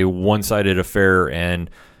just a one-sided affair, and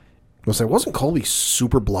I'll say, wasn't Colby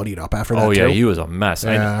super bloodied up after that? Oh yeah, too? he was a mess.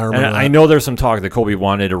 Yeah, I remember that. I know there's some talk that Colby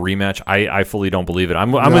wanted a rematch. I fully don't believe it.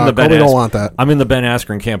 I'm No, in the Ben. Colby don't want that. I'm in the Ben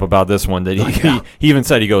Askren camp about this one. That he even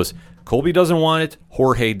said, he goes, Colby doesn't want it.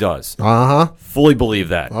 Jorge does. Fully believe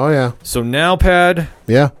that. Oh yeah. So now, Pad.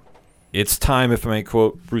 Yeah. It's time, if I may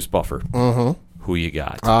quote Bruce Buffer. Who you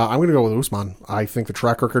got? I'm going to go with Usman. I think the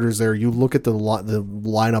track record is there. You look at the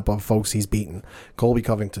lineup of folks he's beaten: Colby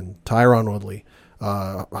Covington, Tyron Woodley,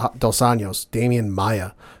 Dos Anjos, Damian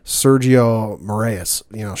Maia, Sergio Moraes,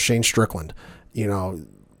 Shane Strickland,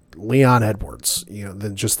 Leon Edwards,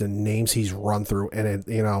 just the names he's run through, and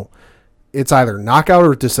it's either knockout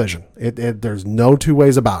or decision. There's no two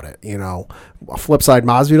ways about it. Flip side,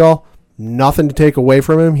 Masvidal, nothing to take away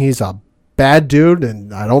from him. He's a bad dude,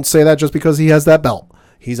 and I don't say that just because he has that belt.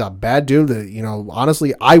 He's a bad dude that,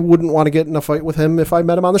 honestly, I wouldn't want to get in a fight with him if I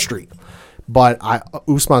met him on the street. But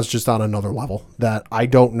Usman's just on another level that I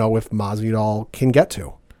don't know if Masvidal can get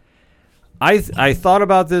to. I thought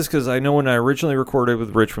about this because I know when I originally recorded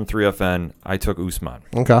with Rich from 3FN, I took Usman.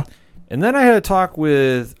 Okay. And then I had a talk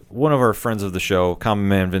with one of our friends of the show, Common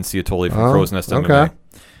Man Vince Ciotoli from Crow's Nest MMA. Okay.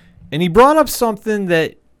 And he brought up something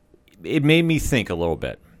that it made me think a little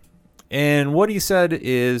bit. And what he said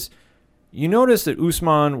is, you notice that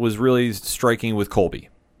Usman was really striking with Colby,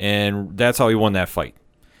 and that's how he won that fight.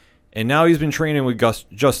 And now he's been training with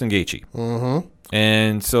Justin Gaethje. Mm-hmm.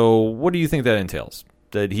 And so what do you think that entails?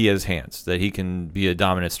 That he has hands, that he can be a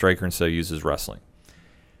dominant striker instead of use his wrestling.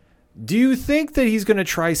 Do you think that he's going to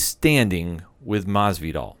try standing with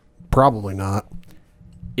Masvidal? Probably not.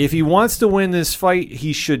 If he wants to win this fight,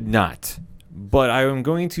 he should not. But I am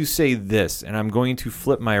going to say this, and I'm going to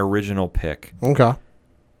flip my original pick. Okay.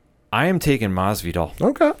 I am taking Masvidal.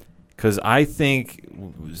 Okay. Because I think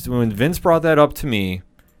when Vince brought that up to me,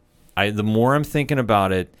 the more I'm thinking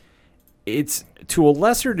about it, it's to a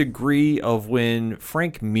lesser degree of when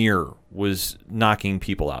Frank Mir was knocking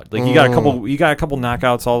people out. Like you got a couple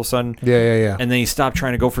knockouts all of a sudden. Yeah. And then he stopped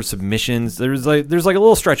trying to go for submissions. There's like a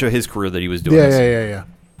little stretch of his career that he was doing. Yeah.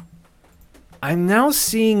 I'm now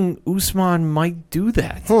seeing Usman might do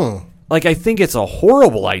that. Like, I think it's a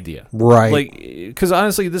horrible idea. Right. Like, because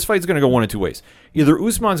honestly, this fight's going to go one of two ways. Either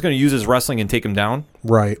Usman's going to use his wrestling and take him down.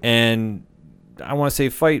 Right. And I want to say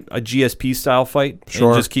fight a GSP style fight. Sure.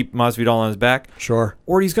 And just keep Masvidal on his back. Sure.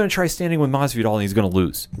 Or he's going to try standing with Masvidal and he's going to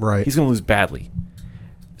lose. Right. He's going to lose badly.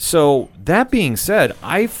 So, that being said,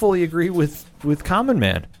 I fully agree with Common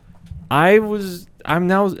Man. I'm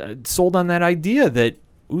now sold on that idea that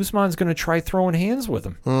Usman's going to try throwing hands with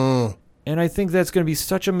him. And I think that's going to be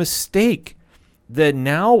such a mistake that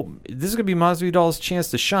now this is going to be Masvidal's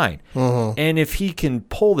chance to shine. And if he can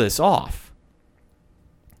pull this off,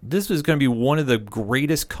 this is going to be one of the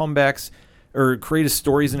greatest comebacks or greatest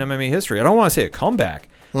stories in MMA history. I don't want to say a comeback,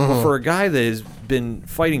 but for a guy that has been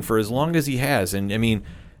fighting for as long as he has, and I mean,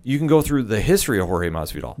 you can go through the history of Jorge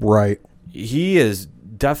Masvidal. Right. He has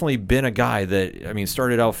definitely been a guy that, I mean,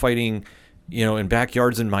 started out fighting in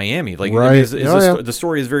backyards in Miami. Like, right. The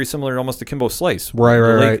story is very similar almost to Kimbo Slice.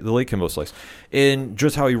 Right. The late Kimbo Slice. And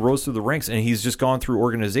just how he rose through the ranks, and he's just gone through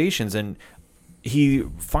organizations, and he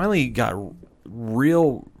finally got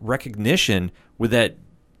real recognition with that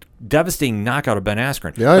devastating knockout of Ben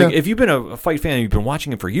Askren. If you've been a fight fan and you've been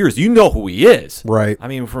watching him for years, you know who he is. Right. I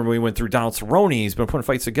mean, from when we went through Donald Cerrone, he's been putting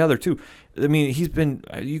fights together too. I mean,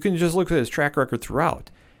 you can just look at his track record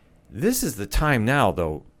throughout. This is the time now,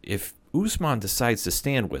 though, if Usman decides to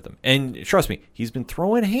stand with him. And trust me, he's been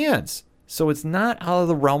throwing hands. So it's not out of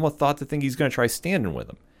the realm of thought to think he's going to try standing with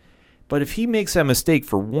him. But if he makes that mistake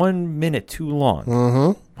for 1 minute too long,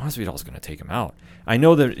 Masvidal's going to take him out. I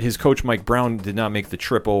know that his coach, Mike Brown, did not make the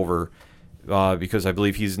trip over because I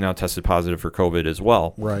believe he's now tested positive for COVID as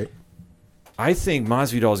well. Right. I think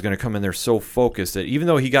Masvidal is going to come in there so focused that even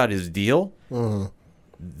though he got his deal,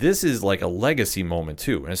 this is like a legacy moment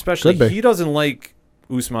too. And especially he doesn't like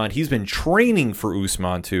Usman. He's been training for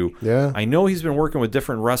Usman too. Yeah. I know he's been working with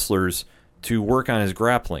different wrestlers to work on his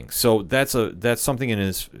grappling. So that's something in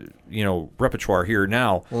his repertoire here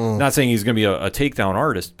now. Not saying he's going to be a takedown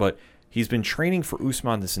artist, but he's been training for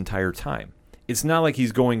Usman this entire time. It's not like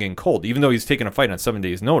he's going in cold, even though he's taking a fight on 7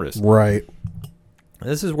 days' notice. Right.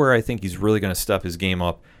 This is where I think he's really going to step his game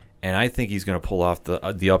up, and I think he's going to pull off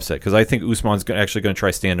the upset because I think Usman's actually going to try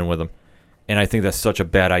standing with him, and I think that's such a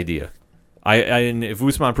bad idea. And if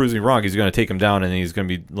Usman proves me wrong, he's going to take him down, and he's going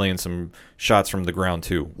to be laying some shots from the ground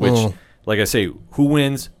too, which, like I say, who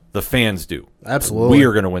wins? The fans do. Absolutely. We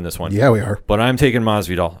are going to win this one. Yeah, we are. But I'm taking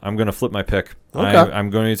Masvidal. I'm going to flip my pick. Okay. I'm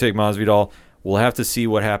going to take Masvidal. We'll have to see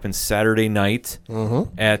what happens Saturday night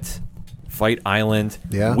at Fight Island.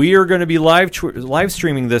 Yeah. We are going to be live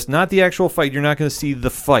streaming this, not the actual fight. You're not going to see the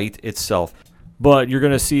fight itself, but you're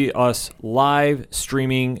going to see us live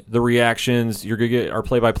streaming the reactions. You're going to get our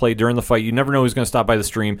play-by-play during the fight. You never know who's going to stop by the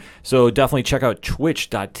stream. So definitely check out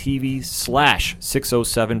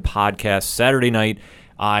twitch.tv/607podcast Saturday night.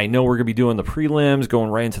 I know we're going to be doing the prelims, going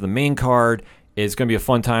right into the main card. It's going to be a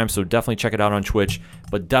fun time, so definitely check it out on Twitch.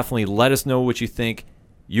 But definitely let us know what you think.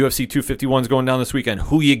 UFC 251 is going down this weekend.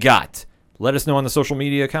 Who you got? Let us know on the social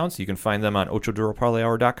media accounts. You can find them on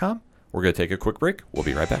OchoDuroParlayHour.com. We're going to take a quick break. We'll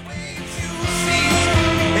be right back.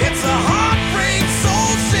 It's a heartbreak,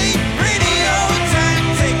 soul-shaped radio attack.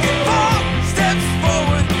 Taking 4 steps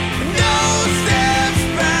forward, no steps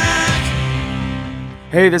back.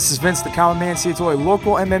 Hey, this is Vince the Common Man Ciatoy,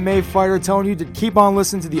 local MMA fighter, telling you to keep on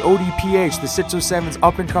listening to the ODPH, the 607's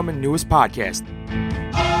up-and-coming newest podcast.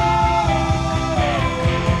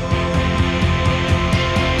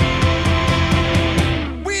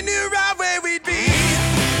 We knew right where we'd be,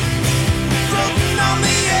 floating on the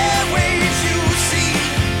airwaves, you see.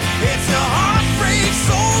 It's a heartbreak,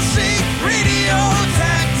 soul-shaped radio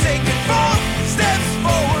attack. Taking 4 steps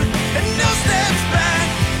forward and no steps back.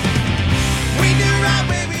 We knew right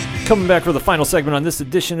where we'd be. Coming back for the final segment on this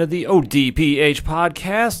edition of the ODPH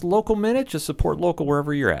podcast, Local Minute. Just support local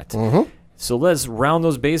wherever you're at. So let's round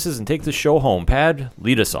those bases and take the show home. Pad,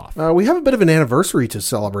 lead us off. We have a bit of an anniversary to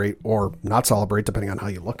celebrate, or not celebrate, depending on how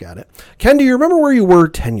you look at it. Ken, do you remember where you were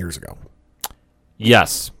 10 years ago?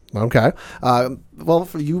 Yes. Okay. Well,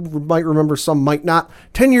 you might remember, some might not.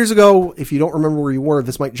 10 years ago, if you don't remember where you were,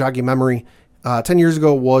 this might jog your memory. 10 years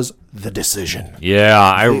ago was The Decision.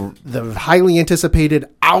 Yeah. The highly anticipated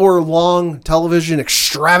hour-long television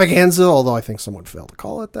extravaganza, although I think someone failed to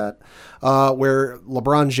call it that, where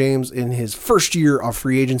LeBron James, in his first year of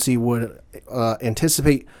free agency, would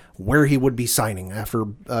anticipate where he would be signing after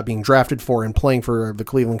being drafted for and playing for the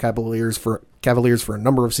Cleveland Cavaliers for a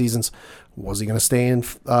number of seasons. Was he going to stay in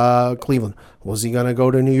Cleveland? Was he going to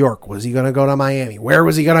go to New York? Was he going to go to Miami? Where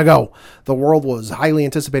was he going to go? The world was highly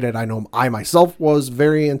anticipated. I know I myself was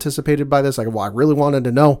very anticipated by this. I really wanted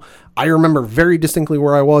to know. I remember very distinctly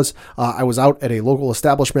where I was. I was out at a local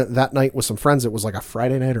establishment that night with some friends. It was like a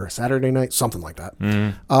Friday night or a Saturday night, something like that.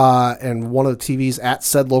 And one of the TVs at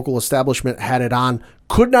said local establishment had it on.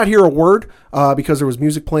 Could not hear a word because there was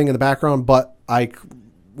music playing in the background, but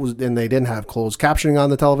and they didn't have closed captioning on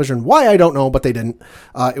the television. Why, I don't know, but they didn't.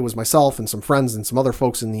 It was myself and some friends and some other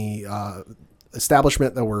folks in the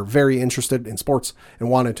establishment that were very interested in sports and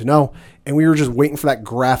wanted to know. And we were just waiting for that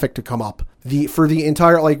graphic to come up. For the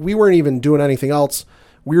entire, we weren't even doing anything else.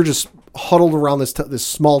 We were just huddled around this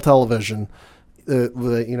small television, that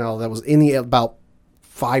was in the about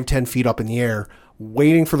 5-10 feet up in the air,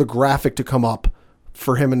 waiting for the graphic to come up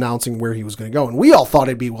for him announcing where he was going to go. And we all thought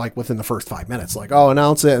it'd be within the first 5 minutes,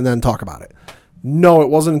 announce it and then talk about it. No, it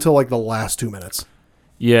wasn't until the last 2 minutes.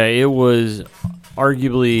 Yeah, it was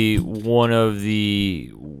arguably one of the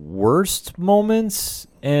worst moments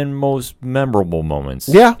and most memorable moments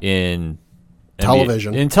in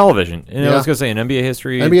television. And I was going to say in NBA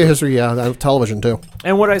history. NBA history, yeah, television too.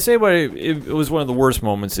 And what I say about it was one of the worst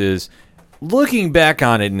moments is, looking back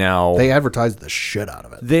on it now, they advertised the shit out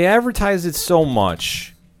of it. They advertised it so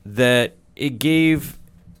much that it gave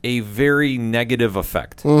a very negative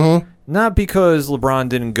effect. Mm-hmm. Not because LeBron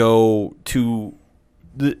didn't go to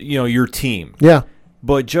your team,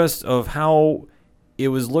 but just of how it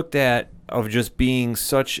was looked at, of just being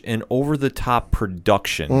such an over-the-top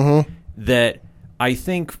production that I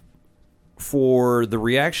think for the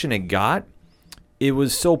reaction it got, it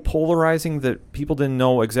was so polarizing that people didn't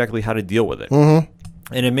know exactly how to deal with it. And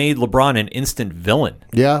it made LeBron an instant villain.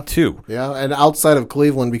 Yeah. Too. Yeah. And outside of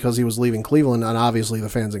Cleveland, because he was leaving Cleveland, and obviously the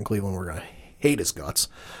fans in Cleveland were going to hate his guts,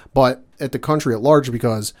 but at the country at large,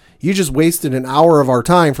 because you just wasted an hour of our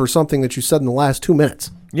time for something that you said in the last 2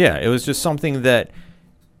 minutes. Yeah. It was just something that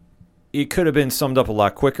it could have been summed up a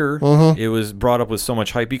lot quicker. It was brought up with so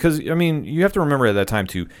much hype because, you have to remember at that time,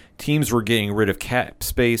 too, teams were getting rid of cap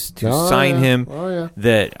space to sign him. Oh, yeah.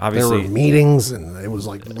 That obviously there were meetings, and it was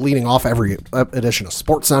leading off every edition of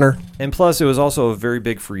SportsCenter. And plus, it was also a very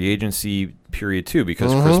big free agency period, too,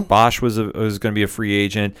 because Chris Bosh was going to be a free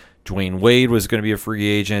agent. Dwayne Wade was going to be a free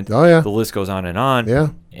agent. Oh, yeah. The list goes on and on. Yeah.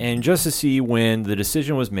 And just to see when the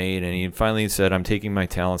decision was made and he finally said, I'm taking my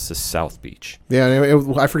talents to South Beach. Yeah,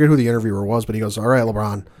 I forget who the interviewer was, but he goes, all right,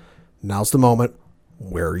 LeBron, now's the moment.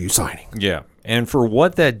 Where are you signing? Yeah. And for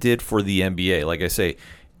what that did for the NBA, like I say,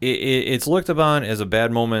 it's looked upon as a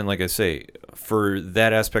bad moment, like I say, for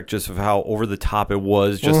that aspect just of how over the top it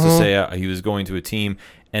was just to say he was going to a team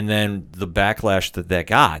and then the backlash that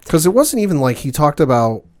got. Because it wasn't even like he talked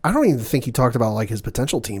about I don't even think he talked about like his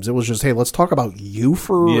potential teams. It was just, hey, let's talk about you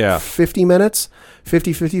for 50 minutes,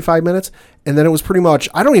 55 minutes. And then it was pretty much,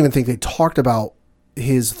 I don't even think they talked about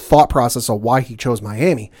his thought process of why he chose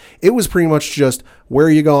Miami. It was pretty much just, where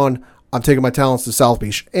are you going? I'm taking my talents to South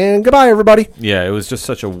Beach. And goodbye, everybody. Yeah, it was just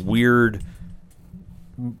such a weird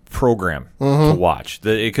program to watch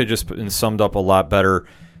that it could just been summed up a lot better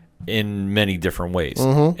in many different ways.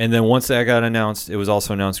 And then once that got announced, it was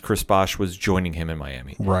also announced Chris Bosh was joining him in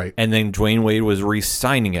Miami. Right. And then Dwayne Wade was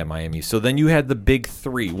re-signing at Miami. So then you had the big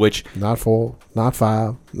three, which... Not 4, not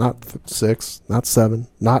 5, not 6, not 7,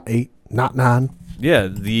 not 8, not 9. Yeah,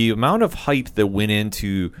 the amount of hype that went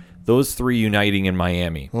into those three uniting in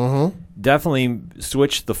Miami definitely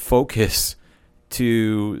switched the focus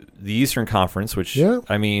to the Eastern Conference, which,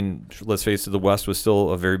 I mean, let's face it, the West was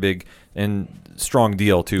still a very big and strong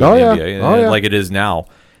deal, too, in the NBA, like it is now.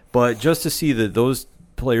 But just to see that those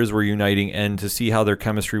players were uniting and to see how their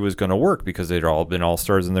chemistry was going to work, because they'd all been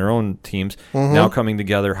all-stars in their own teams, now coming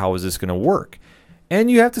together, how is this going to work?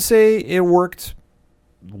 And you have to say it worked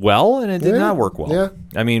well, and it did not work well. Yeah.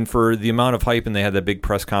 I mean, for the amount of hype, and they had that big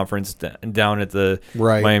press conference down at the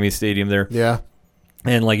Miami Stadium there. Yeah.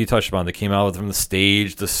 And like you touched upon, they came out from the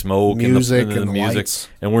stage, the smoke, music, and the music. Lights.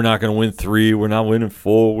 And we're not going to win 3. We're not winning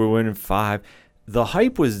 4. We're winning 5. The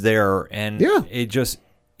hype was there, and it just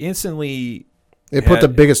instantly... It put the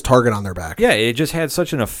biggest target on their back. Yeah, it just had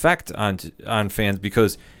such an effect on fans,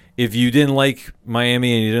 because if you didn't like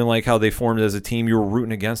Miami and you didn't like how they formed as a team, you were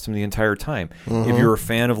rooting against them the entire time. If you were a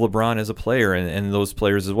fan of LeBron as a player, and those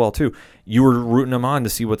players as well too, you were rooting them on to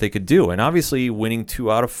see what they could do. And obviously winning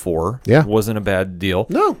 2 out of 4 wasn't a bad deal.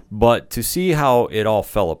 No. But to see how it all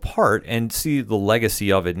fell apart and see the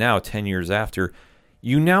legacy of it now 10 years after,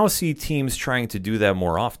 you now see teams trying to do that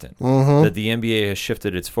more often. That the NBA has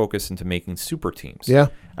shifted its focus into making super teams. Yeah.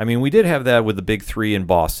 I mean, we did have that with the big 3 in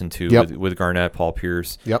Boston too, with Garnett, Paul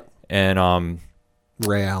Pierce, and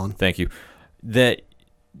Ray Allen. Thank you. That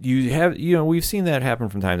you have, we've seen that happen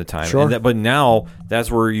from time to time. Sure. But now that's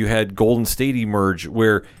where you had Golden State emerge,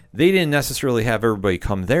 where they didn't necessarily have everybody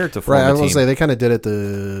come there to form a team. I was going to say, they kind of did it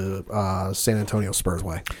the San Antonio Spurs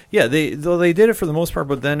way. Yeah, they did it for the most part,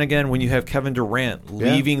 but then again, when you have Kevin Durant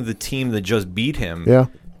leaving the team that just beat him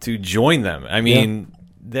to join them, I mean,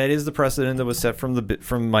 that is the precedent that was set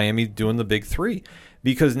from Miami doing the big 3.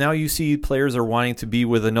 Because now you see players are wanting to be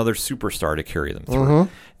with another superstar to carry them through.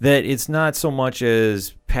 That it's not so much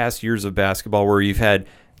as past years of basketball where you've had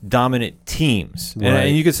dominant teams.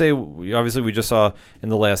 And you could say, obviously, we just saw in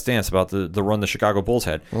The Last Dance about the run the Chicago Bulls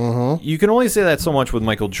had. You can only say that so much with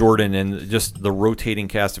Michael Jordan and just the rotating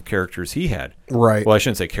cast of characters he had. Right. Well, I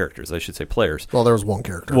shouldn't say characters. I should say players. Well, there was one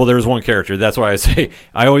character. Well, there was one character. That's why I say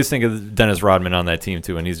I always think of Dennis Rodman on that team,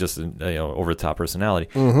 too, and he's just an over-the-top personality.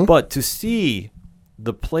 But to see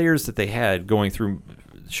the players that they had going through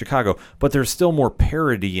Chicago, but there's still more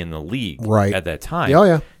parity in the league at that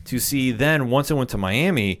time. To see then, once it went to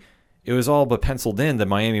Miami, it was all but penciled in that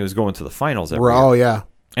Miami was going to the finals every year.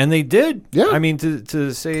 And they did. I mean,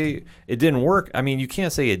 to say it didn't work, I mean, you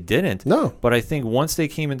can't say it didn't. No. But I think once they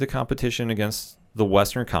came into competition against the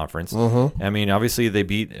Western Conference, I mean, obviously they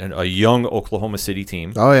beat a young Oklahoma City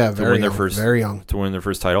team. Very young. To win their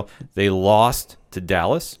first title. They lost to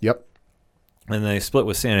Dallas. And then they split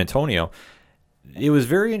with San Antonio. It was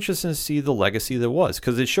very interesting to see the legacy that was,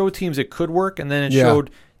 because it showed teams it could work, and then it showed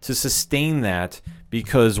to sustain that,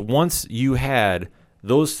 because once you had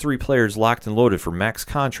those 3 players locked and loaded for max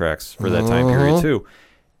contracts for that time period too,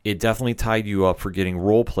 it definitely tied you up for getting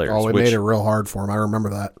role players. It made it real hard for them. I remember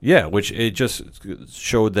that. Yeah, which it just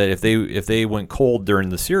showed that if they went cold during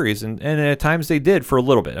the series, and at times they did for a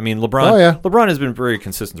little bit. I mean, LeBron has been very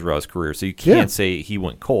consistent throughout his career, so you can't say he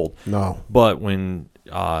went cold. No. But when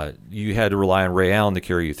you had to rely on Ray Allen to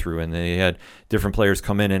carry you through, and they had different players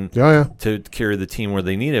come in and to carry the team where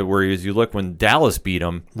they needed. Whereas you look when Dallas beat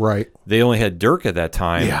them, they only had Dirk at that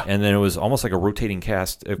time, and then it was almost like a rotating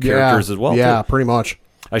cast of characters as well. Yeah, pretty much.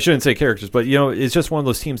 I shouldn't say characters, but it's just one of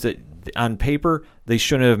those teams that on paper they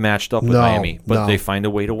shouldn't have matched up with Miami, but they find a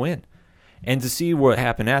way to win. And to see what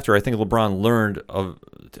happened after, I think LeBron learned of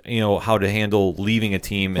how to handle leaving a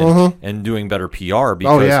team and doing better PR,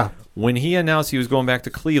 because when he announced he was going back to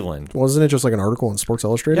Cleveland, wasn't it just like an article in Sports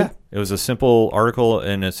Illustrated? Yeah, it was a simple article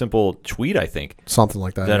and a simple tweet, I think, something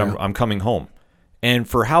like that. That I'm coming home. And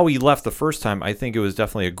for how he left the first time, I think it was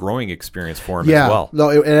definitely a growing experience for him as well. No,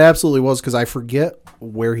 it absolutely was, because I forget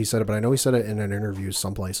where he said it, but I know he said it in an interview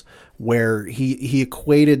someplace, where he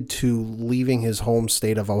equated to leaving his home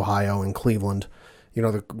state of Ohio in Cleveland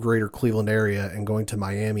the greater Cleveland area and going to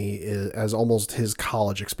Miami as almost his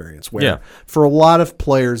college experience. Where for a lot of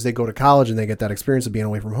players, they go to college and they get that experience of being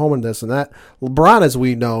away from home and this and that. LeBron, as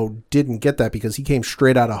we know, didn't get that because he came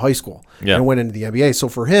straight out of high school and went into the NBA. So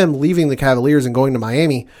for him, leaving the Cavaliers and going to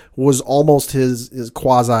Miami was almost his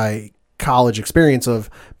quasi college experience of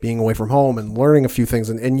being away from home and learning a few things.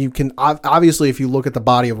 And you can obviously, if you look at the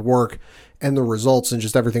body of work and the results and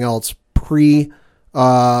just everything else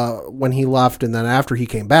when he left and then after he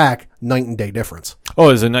came back, night and day difference. Oh,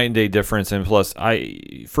 it was a night and day difference. And plus,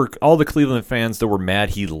 for all the Cleveland fans that were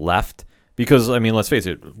mad he left, because, I mean, let's face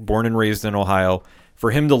it, born and raised in Ohio,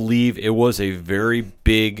 for him to leave, it was a very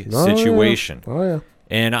big situation. Oh, yeah.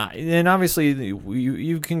 And obviously,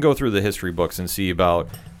 you can go through the history books and see about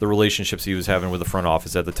the relationships he was having with the front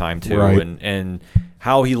office at the time, too. Right. And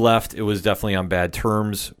how he left, it was definitely on bad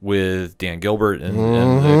terms with Dan Gilbert and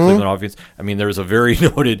the Cleveland offense. I mean, there was a very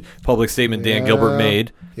noted public statement Dan Gilbert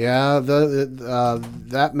made. Yeah,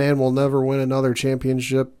 that man will never win another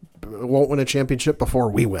championship. Won't win a championship before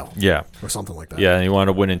we will. Yeah. Or something like that. Yeah, and he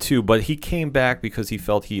wanted to win in 2. But he came back because he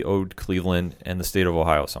felt he owed Cleveland and the state of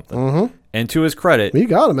Ohio something. Mm-hmm. And to his credit, he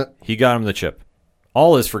got him the chip.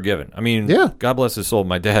 All is forgiven. I mean, God bless his soul.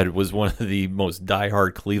 My dad was one of the most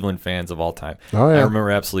diehard Cleveland fans of all time. Oh, yeah. I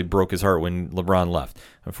remember absolutely broke his heart when LeBron left.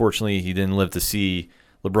 Unfortunately, he didn't live to see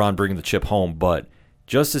LeBron bring the chip home. But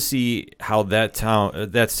just to see how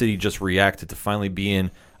that city just reacted to finally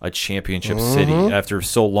being a championship city after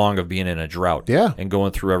so long of being in a drought and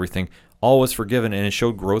going through everything, all was forgiven, and it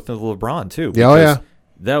showed growth in LeBron too.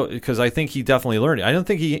 Because I think he definitely learned it. I don't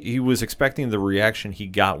think he was expecting the reaction he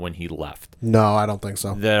got when he left. No, I don't think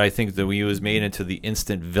so. That I think that he was made into the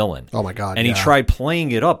instant villain. Oh my God! And he tried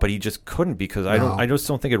playing it up, but he just couldn't because I just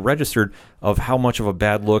don't think it registered of how much of a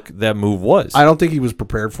bad look that move was. I don't think he was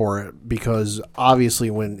prepared for it because obviously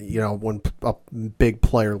when a big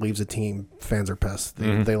player leaves a team, fans are pissed.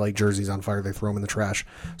 They light jerseys on fire. They throw them in the trash.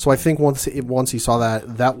 So I think once he saw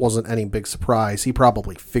that wasn't any big surprise. He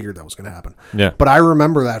probably figured that was going to happen. Yeah. But I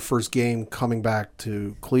remember that first game coming back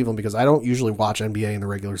to Cleveland because I don't usually watch NBA in the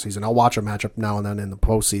regular season. I'll watch a matchup now and then in the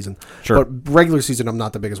postseason. Sure. But regular season, I'm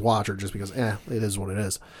not the biggest watcher just because it is what it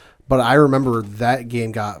is. But I remember that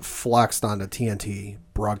game got flexed onto TNT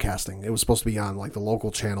broadcasting. It was supposed to be on like the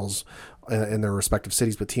local channels in their respective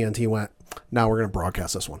cities, but TNT went, "No, we're going to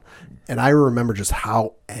broadcast this one." And I remember just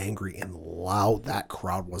how angry and loud that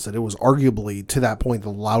crowd was. That it was arguably to that point the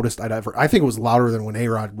loudest I'd ever. I think it was louder than when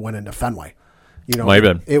A-Rod went into Fenway. Might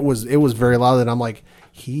have been. It was very loud, and I'm like,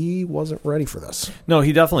 he wasn't ready for this. No,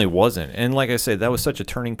 he definitely wasn't. And like I said, that was such a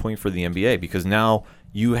turning point for the NBA because now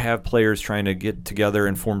you have players trying to get together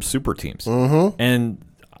and form super teams. Mm-hmm. And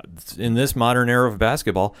in this modern era of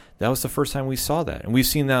basketball, that was the first time we saw that. And we've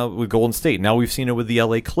seen that with Golden State. Now we've seen it with the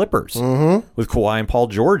LA Clippers, with Kawhi and Paul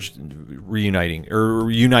George reuniting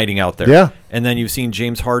out there. Yeah. And then you've seen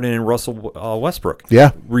James Harden and Russell Westbrook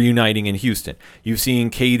reuniting in Houston. You've seen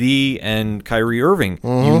KD and Kyrie Irving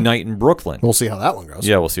unite in Brooklyn. We'll see how that one goes.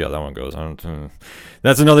 Yeah, we'll see how that one goes.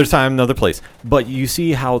 That's another time, another place. But you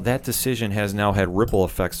see how that decision has now had ripple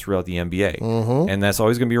effects throughout the NBA. And that's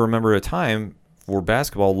always going to be remembered at a time for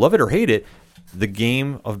basketball. Love it or hate it, the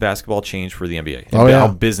game of basketball changed for the NBA. And how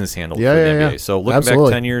business handled for the NBA. So looking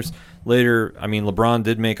back 10 years later, I mean, LeBron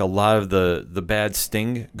did make a lot of the bad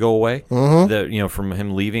sting go away that from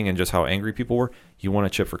him leaving and just how angry people were. He won a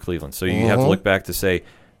chip for Cleveland. So you have to look back to say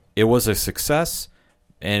it was a success.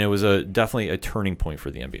 And it was definitely a turning point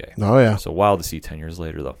for the NBA. Oh, yeah. So wild to see 10 years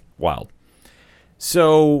later, though. Wild.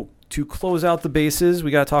 So to close out the bases,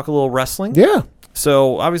 we got to talk a little wrestling. Yeah.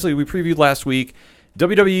 So obviously we previewed last week.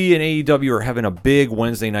 WWE and AEW are having a big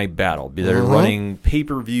Wednesday night battle. They're running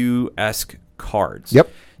pay-per-view-esque cards.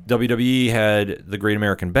 Yep. WWE had the Great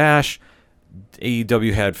American Bash.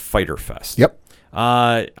 AEW had Fyter Fest. Yep.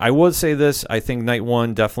 I would say this. I think night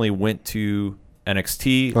one definitely went to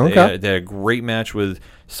NXT. Okay. They had a great match with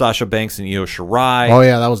Sasha Banks and Io Shirai. Oh,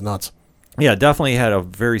 yeah, that was nuts. Yeah, definitely had a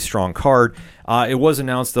very strong card. It was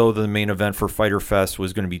announced, though, that the main event for Fyter Fest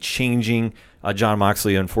was going to be changing. John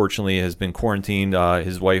Moxley, unfortunately, has been quarantined.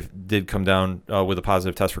 His wife did come down with a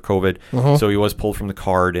positive test for COVID, so he was pulled from the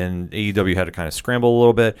card, and AEW had to kind of scramble a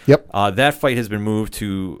little bit. Yep. That fight has been moved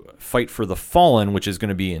to Fight for the Fallen, which is going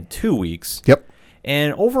to be in 2 weeks. Yep.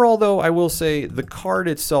 And overall, though, I will say the card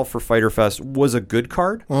itself for Fyter Fest was a good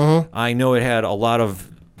card. I know it had a lot of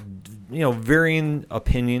varying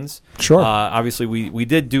opinions. Sure. Obviously, we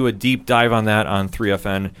did do a deep dive on that on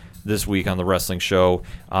 3FN this week on the wrestling show.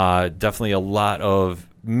 Definitely a lot of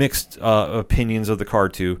mixed opinions of the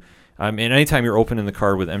card, too. And anytime you're opening the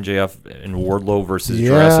card with MJF and Wardlow versus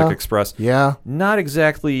Jurassic Express, not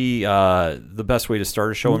exactly the best way to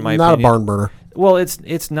start a show, in my opinion. Not a barn burner. Well,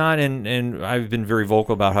 it's not, and I've been very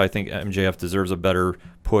vocal about how I think MJF deserves a better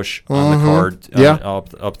push on the card,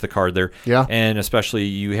 up the card there. Yeah. And especially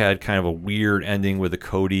you had kind of a weird ending with the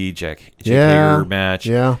Cody Jake Hager match.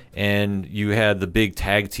 Yeah. And you had the big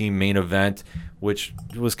tag team main event, which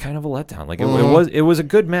was kind of a letdown. Like it was a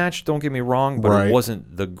good match, don't get me wrong, but it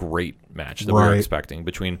wasn't the great match that we were expecting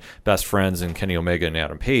between Best Friends and Kenny Omega and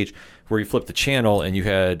Adam Page, where you flipped the channel and you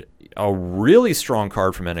had a really strong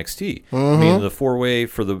card from NXT. I mean, the 4-way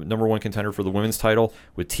for the number 1 contender for the women's title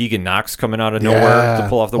with Tegan Nox coming out of nowhere to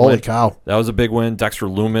pull off the win. Holy cow. That was a big win. Dexter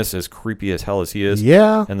Lumis, as creepy as hell as he is.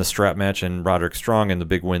 Yeah. And the strap match and Roderick Strong and the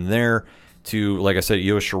big win there. To, like I said,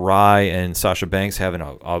 Io Shirai and Sasha Banks having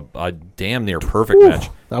a damn near perfect match.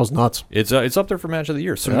 That was nuts. It's up there for match of the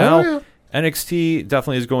year. So now NXT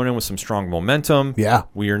definitely is going in with some strong momentum. Yeah.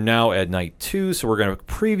 We are now at night 2, so we're going to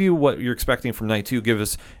preview what you're expecting from night 2. Give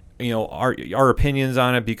us our opinions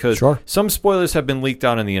on it, because some spoilers have been leaked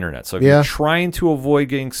out on the internet. So if you're trying to avoid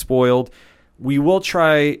getting spoiled, we will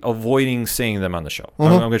try avoiding saying them on the show.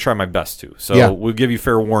 I'm going to try my best to. So we'll give you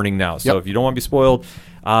fair warning now. So if you don't want to be spoiled,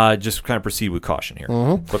 just kind of proceed with caution here.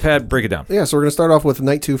 But Pat, break it down. Yeah, so we're going to start off with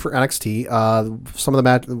night 2 for NXT. Some of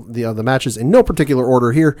the matches in no particular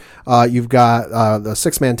order here. You've got the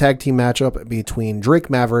 6-man tag team matchup between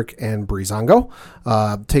Drake Maverick and Breezango,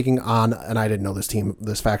 taking on, and I didn't know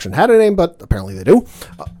this faction had a name, but apparently they do,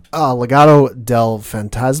 Legado del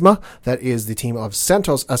Fantasma. That is the team of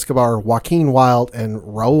Santos Escobar, Joaquin Wilde, and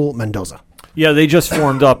Raul Mendoza. Yeah, they just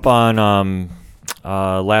formed up on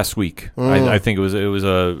last week. I think it was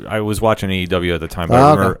I was watching AEW at the time,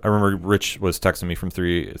 but I remember Rich was texting me from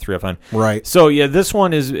 3FN. Right. So yeah, this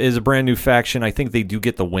one is a brand new faction. I think they do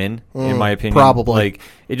get the win, in my opinion. Probably. Like,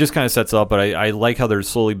 it just kind of sets up, but I like how they're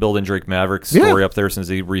slowly building Drake Maverick's story up there since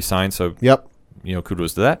they re-signed. So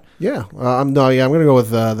kudos to that. Yeah. I'm going to go with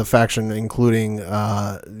the faction including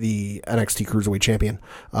the NXT Cruiserweight Champion,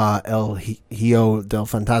 El Hijo del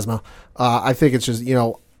Fantasma. I think it's just,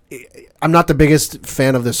 I'm not the biggest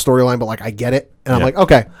fan of this storyline, but like I get it, and I'm like,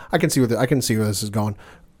 okay, I can see where this is going.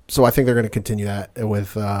 So I think they're going to continue that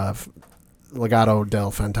with Legado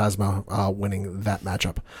del Fantasma winning that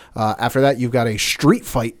matchup. After that, you've got a street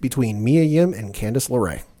fight between Mia Yim and Candice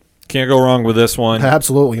LeRae. Can't go wrong with this one.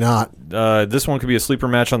 Absolutely not. This one could be a sleeper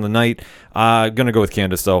match on the night. Gonna go with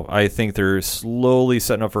Candice, though. I think they're slowly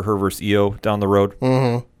setting up for her versus Io down the road.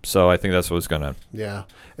 So I think that's what's gonna. Yeah.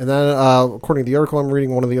 And then, according to the article I'm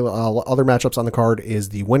reading, one of the other matchups on the card is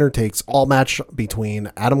the winner takes all match between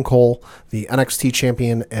Adam Cole, the NXT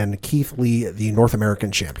champion, and Keith Lee, the North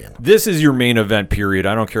American champion. This is your main event, period.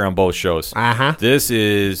 I don't care on both shows. This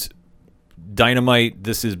is Dynamite.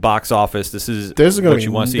 This is box office. This is what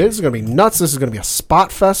you want to see. This is going to be nuts. This is going to be a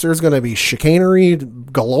spot fest. There's going to be chicanery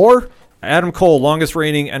galore. Adam Cole, longest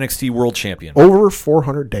reigning NXT World Champion. Over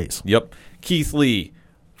 400 days. Yep. Keith Lee,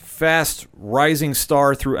 fast rising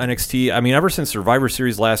star through NXT. I mean, ever since Survivor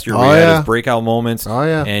Series last year, we had his breakout moments.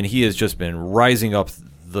 And he has just been rising up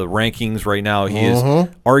the rankings right now. He is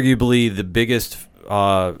arguably the biggest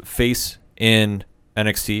face in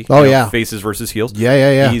NXT. Faces versus heels.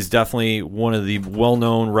 He's definitely one of the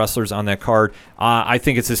well-known wrestlers on that card. I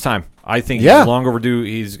think it's his time. I think he's long overdue.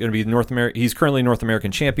 He's going to be He's currently North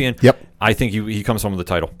American champion. Yep. I think he comes home with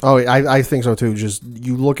the title. Oh, I think so too. Just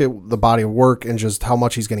you look at the body of work and just how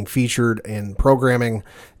much he's getting featured in programming,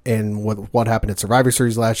 and with what happened at Survivor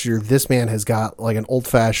Series last year, this man has got like an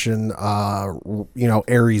old-fashioned,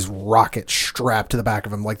 Ares rocket strapped to the back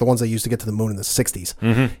of him, like the ones they used to get to the moon in the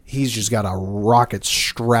 60s. He's just got a rocket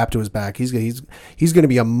strapped to his back. He's going to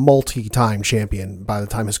be a multi-time champion by the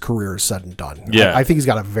time his career is said and done. Yeah. I think he's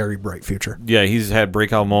got a very bright future. Yeah, he's had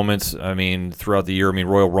breakout moments. I mean, throughout the year. I mean,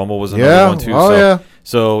 Royal Rumble was another one too.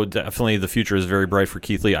 So definitely the future is very bright for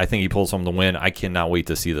Keith Lee. I think he pulls home the win. I cannot wait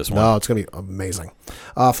to see this one. No, it's going to be amazing.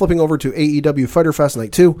 Flipping over to AEW Fyter Fest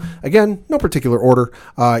Night 2. Again, no particular order.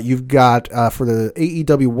 You've got, for the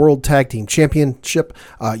AEW World Tag Team Championship,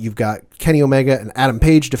 you've got Kenny Omega and Adam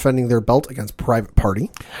Page defending their belt against Private Party.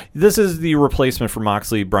 This is the replacement for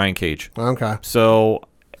Moxley, Brian Cage. Okay. So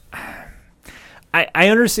I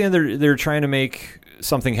understand they're trying to make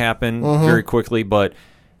something happen very quickly, but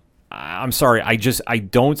I'm sorry, I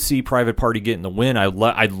don't see Private Party getting the win.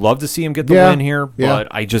 I'd love to see him get the win here, but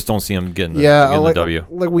I just don't see him getting the W.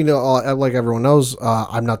 Like we know, like everyone knows,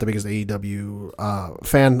 I'm not the biggest AEW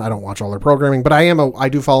fan. I don't watch all their programming, but I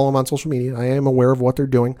do follow them on social media. I am aware of what they're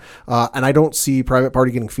doing, and I don't see Private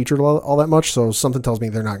Party getting featured all that much. So something tells me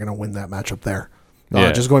they're not going to win that matchup there.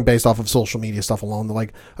 Just going based off of social media stuff alone. They're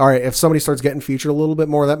like, all right, if somebody starts getting featured a little bit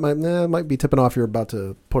more, that might be tipping off you're about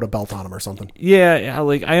to put a belt on them or something. Yeah,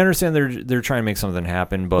 like I understand they're trying to make something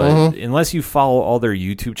happen, but unless you follow all their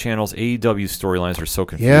YouTube channels, AEW storylines are so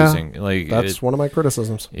confusing. Like that's one of my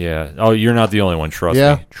criticisms. Yeah. Oh, you're not the only one. Trust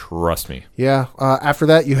me. Trust me. Yeah. After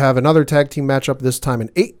that, you have another tag team matchup. This time, an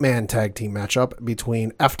 8-man tag team matchup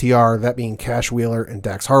between FTR, that being Cash Wheeler and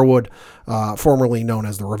Dax Harwood, formerly known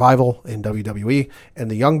as the Revival in WWE, and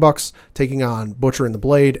the Young Bucks taking on Butcher and the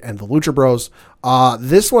Blade and the Lucha Bros.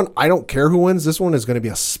 This one, I don't care who wins. This one is going to be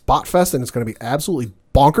a spot fest, and it's going to be absolutely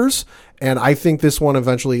bonkers. And I think this one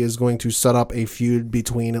eventually is going to set up a feud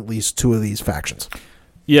between at least two of these factions.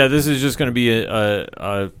 Yeah, this is just going to be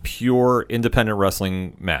a pure independent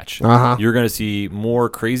wrestling match. You're going to see more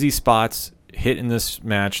crazy spots hit in this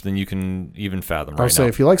match than you can even fathom right now. I'll say,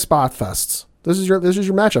 if you like spot fests, this is your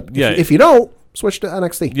matchup. Yeah. If you don't, switch to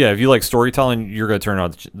NXT. Yeah, if you like storytelling, you're going to turn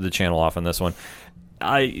out the channel off on this one.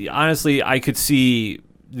 I could see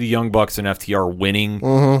the Young Bucks and FTR winning,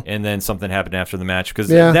 and then something happened after the match, because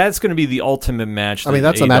that's going to be the ultimate match. I mean,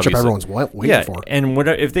 that's a matchup everyone's waiting for. And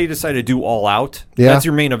if they decide to do All Out, that's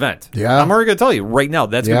your main event. Yeah, I'm already going to tell you right now,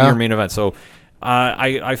 that's going to be your main event. So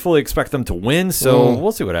I fully expect them to win, so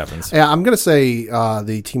we'll see what happens. Yeah, I'm going to say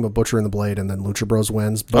the team of Butcher and the Blade and then Lucha Bros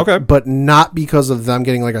wins, but not because of them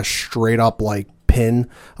getting like a straight up like pin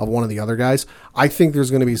of one of the other guys. I think there's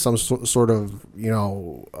going to be some sort of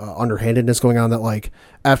underhandedness going on, that like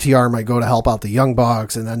FTR might go to help out the Young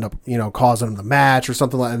Bucks and end up causing them the match or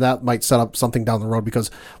something like that. That might set up something down the road, because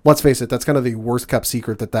let's face it, that's kind of the worst kept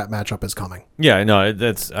secret that matchup is coming. Yeah, no,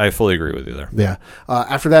 I fully agree with you there. Yeah.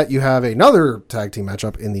 After that, you have another tag team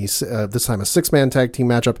matchup in the this time a 6-man tag team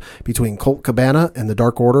matchup between Colt Cabana and the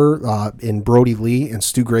Dark Order in Brody Lee and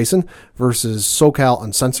Stu Grayson versus SoCal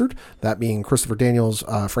Uncensored, that being Christopher Daniels,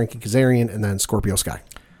 Frankie Kazarian, and then Scorpio Sky.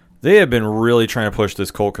 They have been really trying to push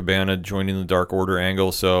this Colt Cabana joining the Dark Order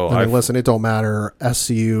angle. So listen, it don't matter.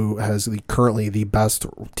 SCU has currently the best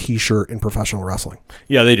T-shirt in professional wrestling.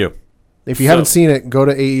 Yeah, they do. If you haven't seen it, go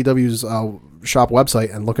to AEW's shop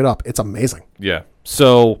website and look it up. It's amazing. Yeah.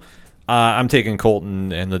 So I'm taking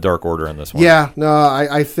Colton and the Dark Order on this one. Yeah. No,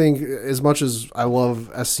 I think as much as I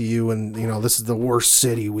love SCU and, this is the worst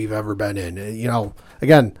city we've ever been in,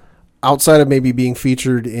 again, outside of maybe being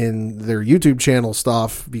featured in their YouTube channel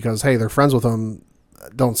stuff because, hey, they're friends with them,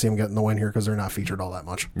 don't see them getting the win here because they're not featured all that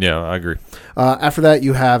much. Yeah, I agree. After that,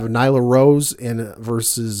 you have Nyla Rose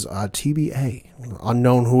versus TBA.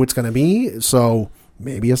 Unknown who it's going to be, so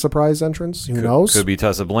maybe a surprise entrance. Who knows? Could be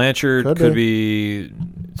Tessa Blanchard. Could be.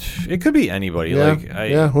 It could be anybody.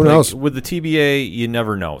 Yeah, who knows? With the TBA, you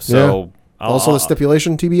never know. So also the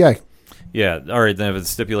stipulation, TBA. Yeah, all right, then if it's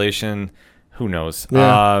stipulation, who knows?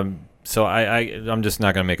 Yeah. So I'm just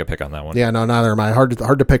not going to make a pick on that one. Yeah, no, neither am I. Hard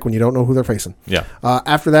to pick when you don't know who they're facing. Yeah.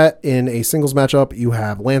 After that, in a singles matchup, you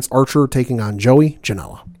have Lance Archer taking on Joey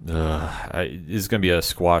Janela. It's going to be a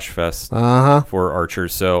squash fest for Archer,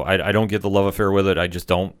 so I don't get the love affair with it. I just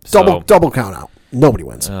don't. Double count out. Nobody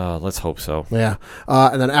wins. Let's hope so. Yeah.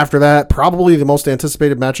 And then after that, probably the most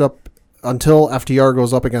anticipated matchup until FTR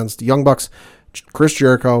goes up against Young Bucks, Chris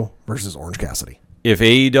Jericho versus Orange Cassidy. If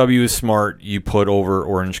AEW is smart, you put over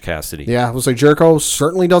Orange Cassidy. Yeah, I will say Jericho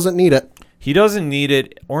certainly doesn't need it. He doesn't need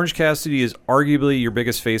it. Orange Cassidy is arguably your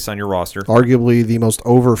biggest face on your roster. Arguably the most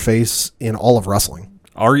over face in all of wrestling.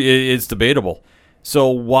 It's debatable. So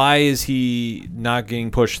why is he not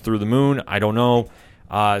getting pushed through the moon? I don't know.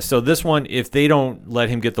 So this one, if they don't let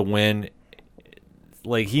him get the win,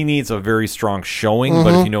 like he needs a very strong showing.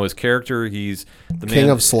 But if you know his character, he's the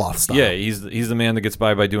king of sloth style. Yeah, he's the man that gets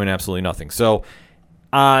by doing absolutely nothing. So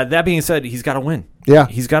that being said, he's got to win. Yeah,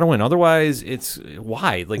 he's got to win. Otherwise, it's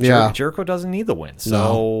why Jericho doesn't need the win.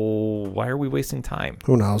 So why are we wasting time?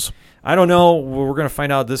 Who knows? I don't know. We're going to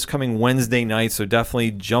find out this coming Wednesday night, so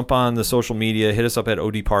definitely jump on the social media. Hit us up at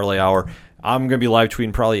OD Parlay Hour. I'm going to be live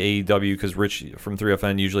tweeting probably AEW because Rich from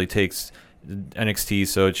 3FN usually takes NXT,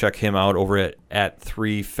 so check him out over at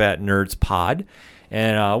 3 Fat Nerds Pod.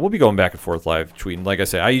 And we'll be going back and forth live tweeting. Like I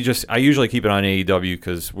say, I usually keep it on AEW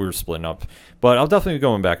because we're splitting up. But I'll definitely be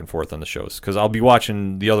going back and forth on the shows because I'll be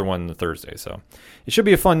watching the other one on the Thursday. So it should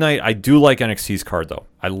be a fun night. I do like NXT's card, though.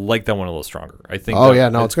 I like that one a little stronger. I think.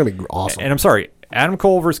 It's going to be awesome. And I'm sorry, Adam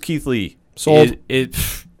Cole versus Keith Lee. Sold.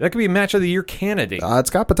 That could be a match of the year candidate. It's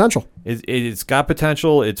got potential. It's got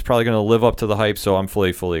potential. It's probably going to live up to the hype. So I'm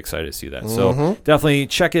fully excited to see that. So definitely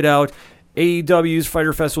check it out. AEW's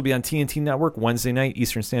Fyter Fest will be on TNT Network Wednesday night,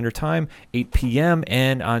 Eastern Standard Time, 8 p.m.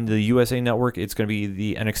 And on the USA Network, it's going to be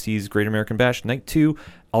the NXT's Great American Bash, Night 2,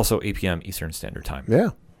 also 8 p.m. Eastern Standard Time.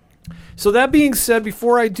 Yeah. So that being said,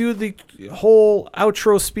 before I do the whole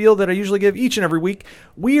outro spiel that I usually give each and every week,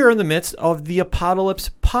 we are in the midst of the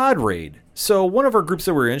Apocalypse Pod Raid. So one of our groups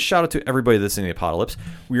that we're in, shout out to everybody that's in the Apocalypse,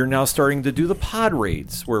 we are now starting to do the pod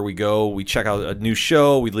raids where we go, we check out a new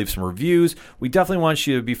show, we leave some reviews. We definitely want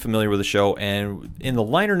you to be familiar with the show. And in the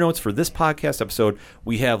liner notes for this podcast episode,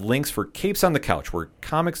 we have links for Capes on the Couch, where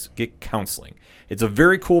comics get counseling. It's a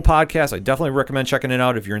very cool podcast. I definitely recommend checking it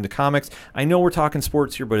out if you're into comics. I know we're talking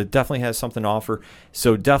sports here, but it definitely has something to offer.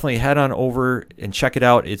 So definitely head on over and check it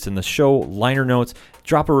out. It's in the show liner notes.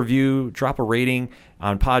 Drop a review, drop a rating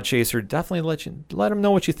on Podchaser. Definitely let them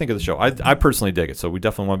know what you think of the show. I personally dig it, so we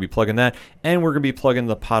definitely want to be plugging that. And we're going to be plugging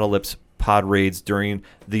the Apocalypse pod raids during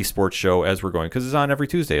the sports show as we're going, because it's on every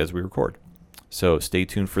Tuesday as we record. So stay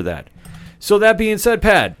tuned for that. So that being said,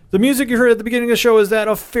 Pad, the music you heard at the beginning of the show is that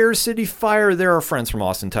of Fair City Fire. They're our friends from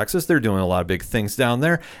Austin, Texas. They're doing a lot of big things down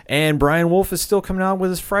there. And Brian Wolf is still coming out with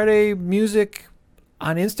his Friday music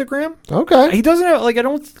on Instagram. Okay. He doesn't have, I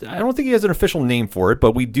don't think he has an official name for it,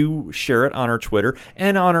 but we do share it on our Twitter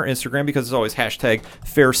and on our Instagram because it's always hashtag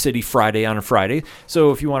Fair City Friday on a Friday. So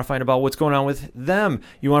if you want to find out what's going on with them,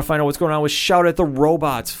 you want to find out what's going on with Shout at the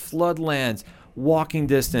Robots, Floodlands, Walking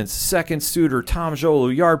Distance, Second Suitor, Tom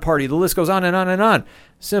Jolu, Yard Party, the list goes on and on and on.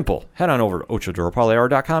 Simple. Head on over to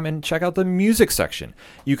OchoDuroParlayHour.com and check out the music section.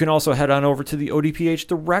 You can also head on over to the ODPH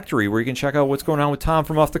directory where you can check out what's going on with Tom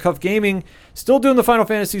from Off the Cuff Gaming. Still doing the Final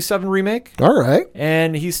Fantasy VII Remake. All right.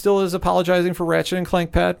 And he still is apologizing for Ratchet and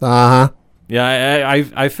Clank, Pat. Uh-huh. Yeah,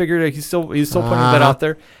 I figured he's still putting that out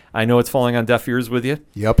there. I know it's falling on deaf ears with you.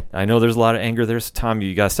 Yep. I know there's a lot of anger there. So Tom,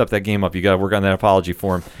 you got to step that game up. You got to work on that apology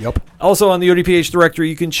for him. Yep. Also on the ODPH directory,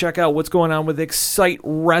 you can check out what's going on with Excite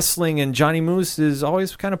Wrestling. And Johnny Moose is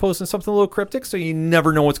always kind of posting something a little cryptic, so you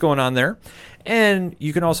never know what's going on there. And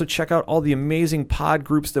you can also check out all the amazing pod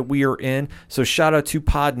groups that we are in. So shout out to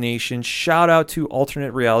Pod Nation. Shout out to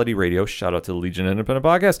Alternate Reality Radio. Shout out to the Legion Independent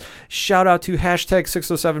Podcast. Shout out to hashtag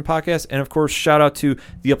 607 Podcast. And, of course, shout out to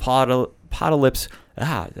the Apocalypse.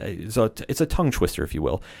 It's a tongue twister, if you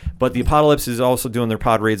will. But the Apocalypse is also doing their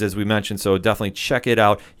pod raids, as we mentioned, so definitely check it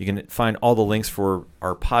out. You can find all the links for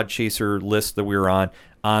our Podchaser list that we're on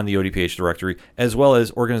the ODPH directory, as well as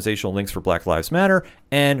organizational links for Black Lives Matter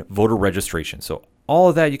and voter registration. So all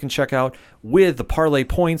of that you can check out with the Parlay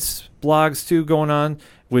Points blogs, too, going on,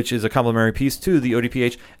 which is a complimentary piece to the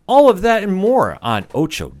ODPH. All of that and more on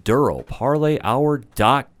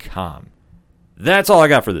OchoDuroParlayHour.com. That's all I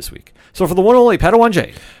got for this week. So for the one and only Padawan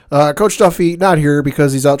J. Coach Duffy, not here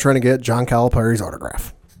because he's out trying to get John Calipari's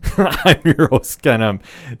autograph. I'm your host, Ken.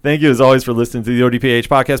 Thank you as always for listening to the ODPH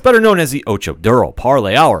podcast, better known as the Ocho Duro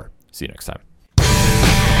Parlay Hour. See you next time.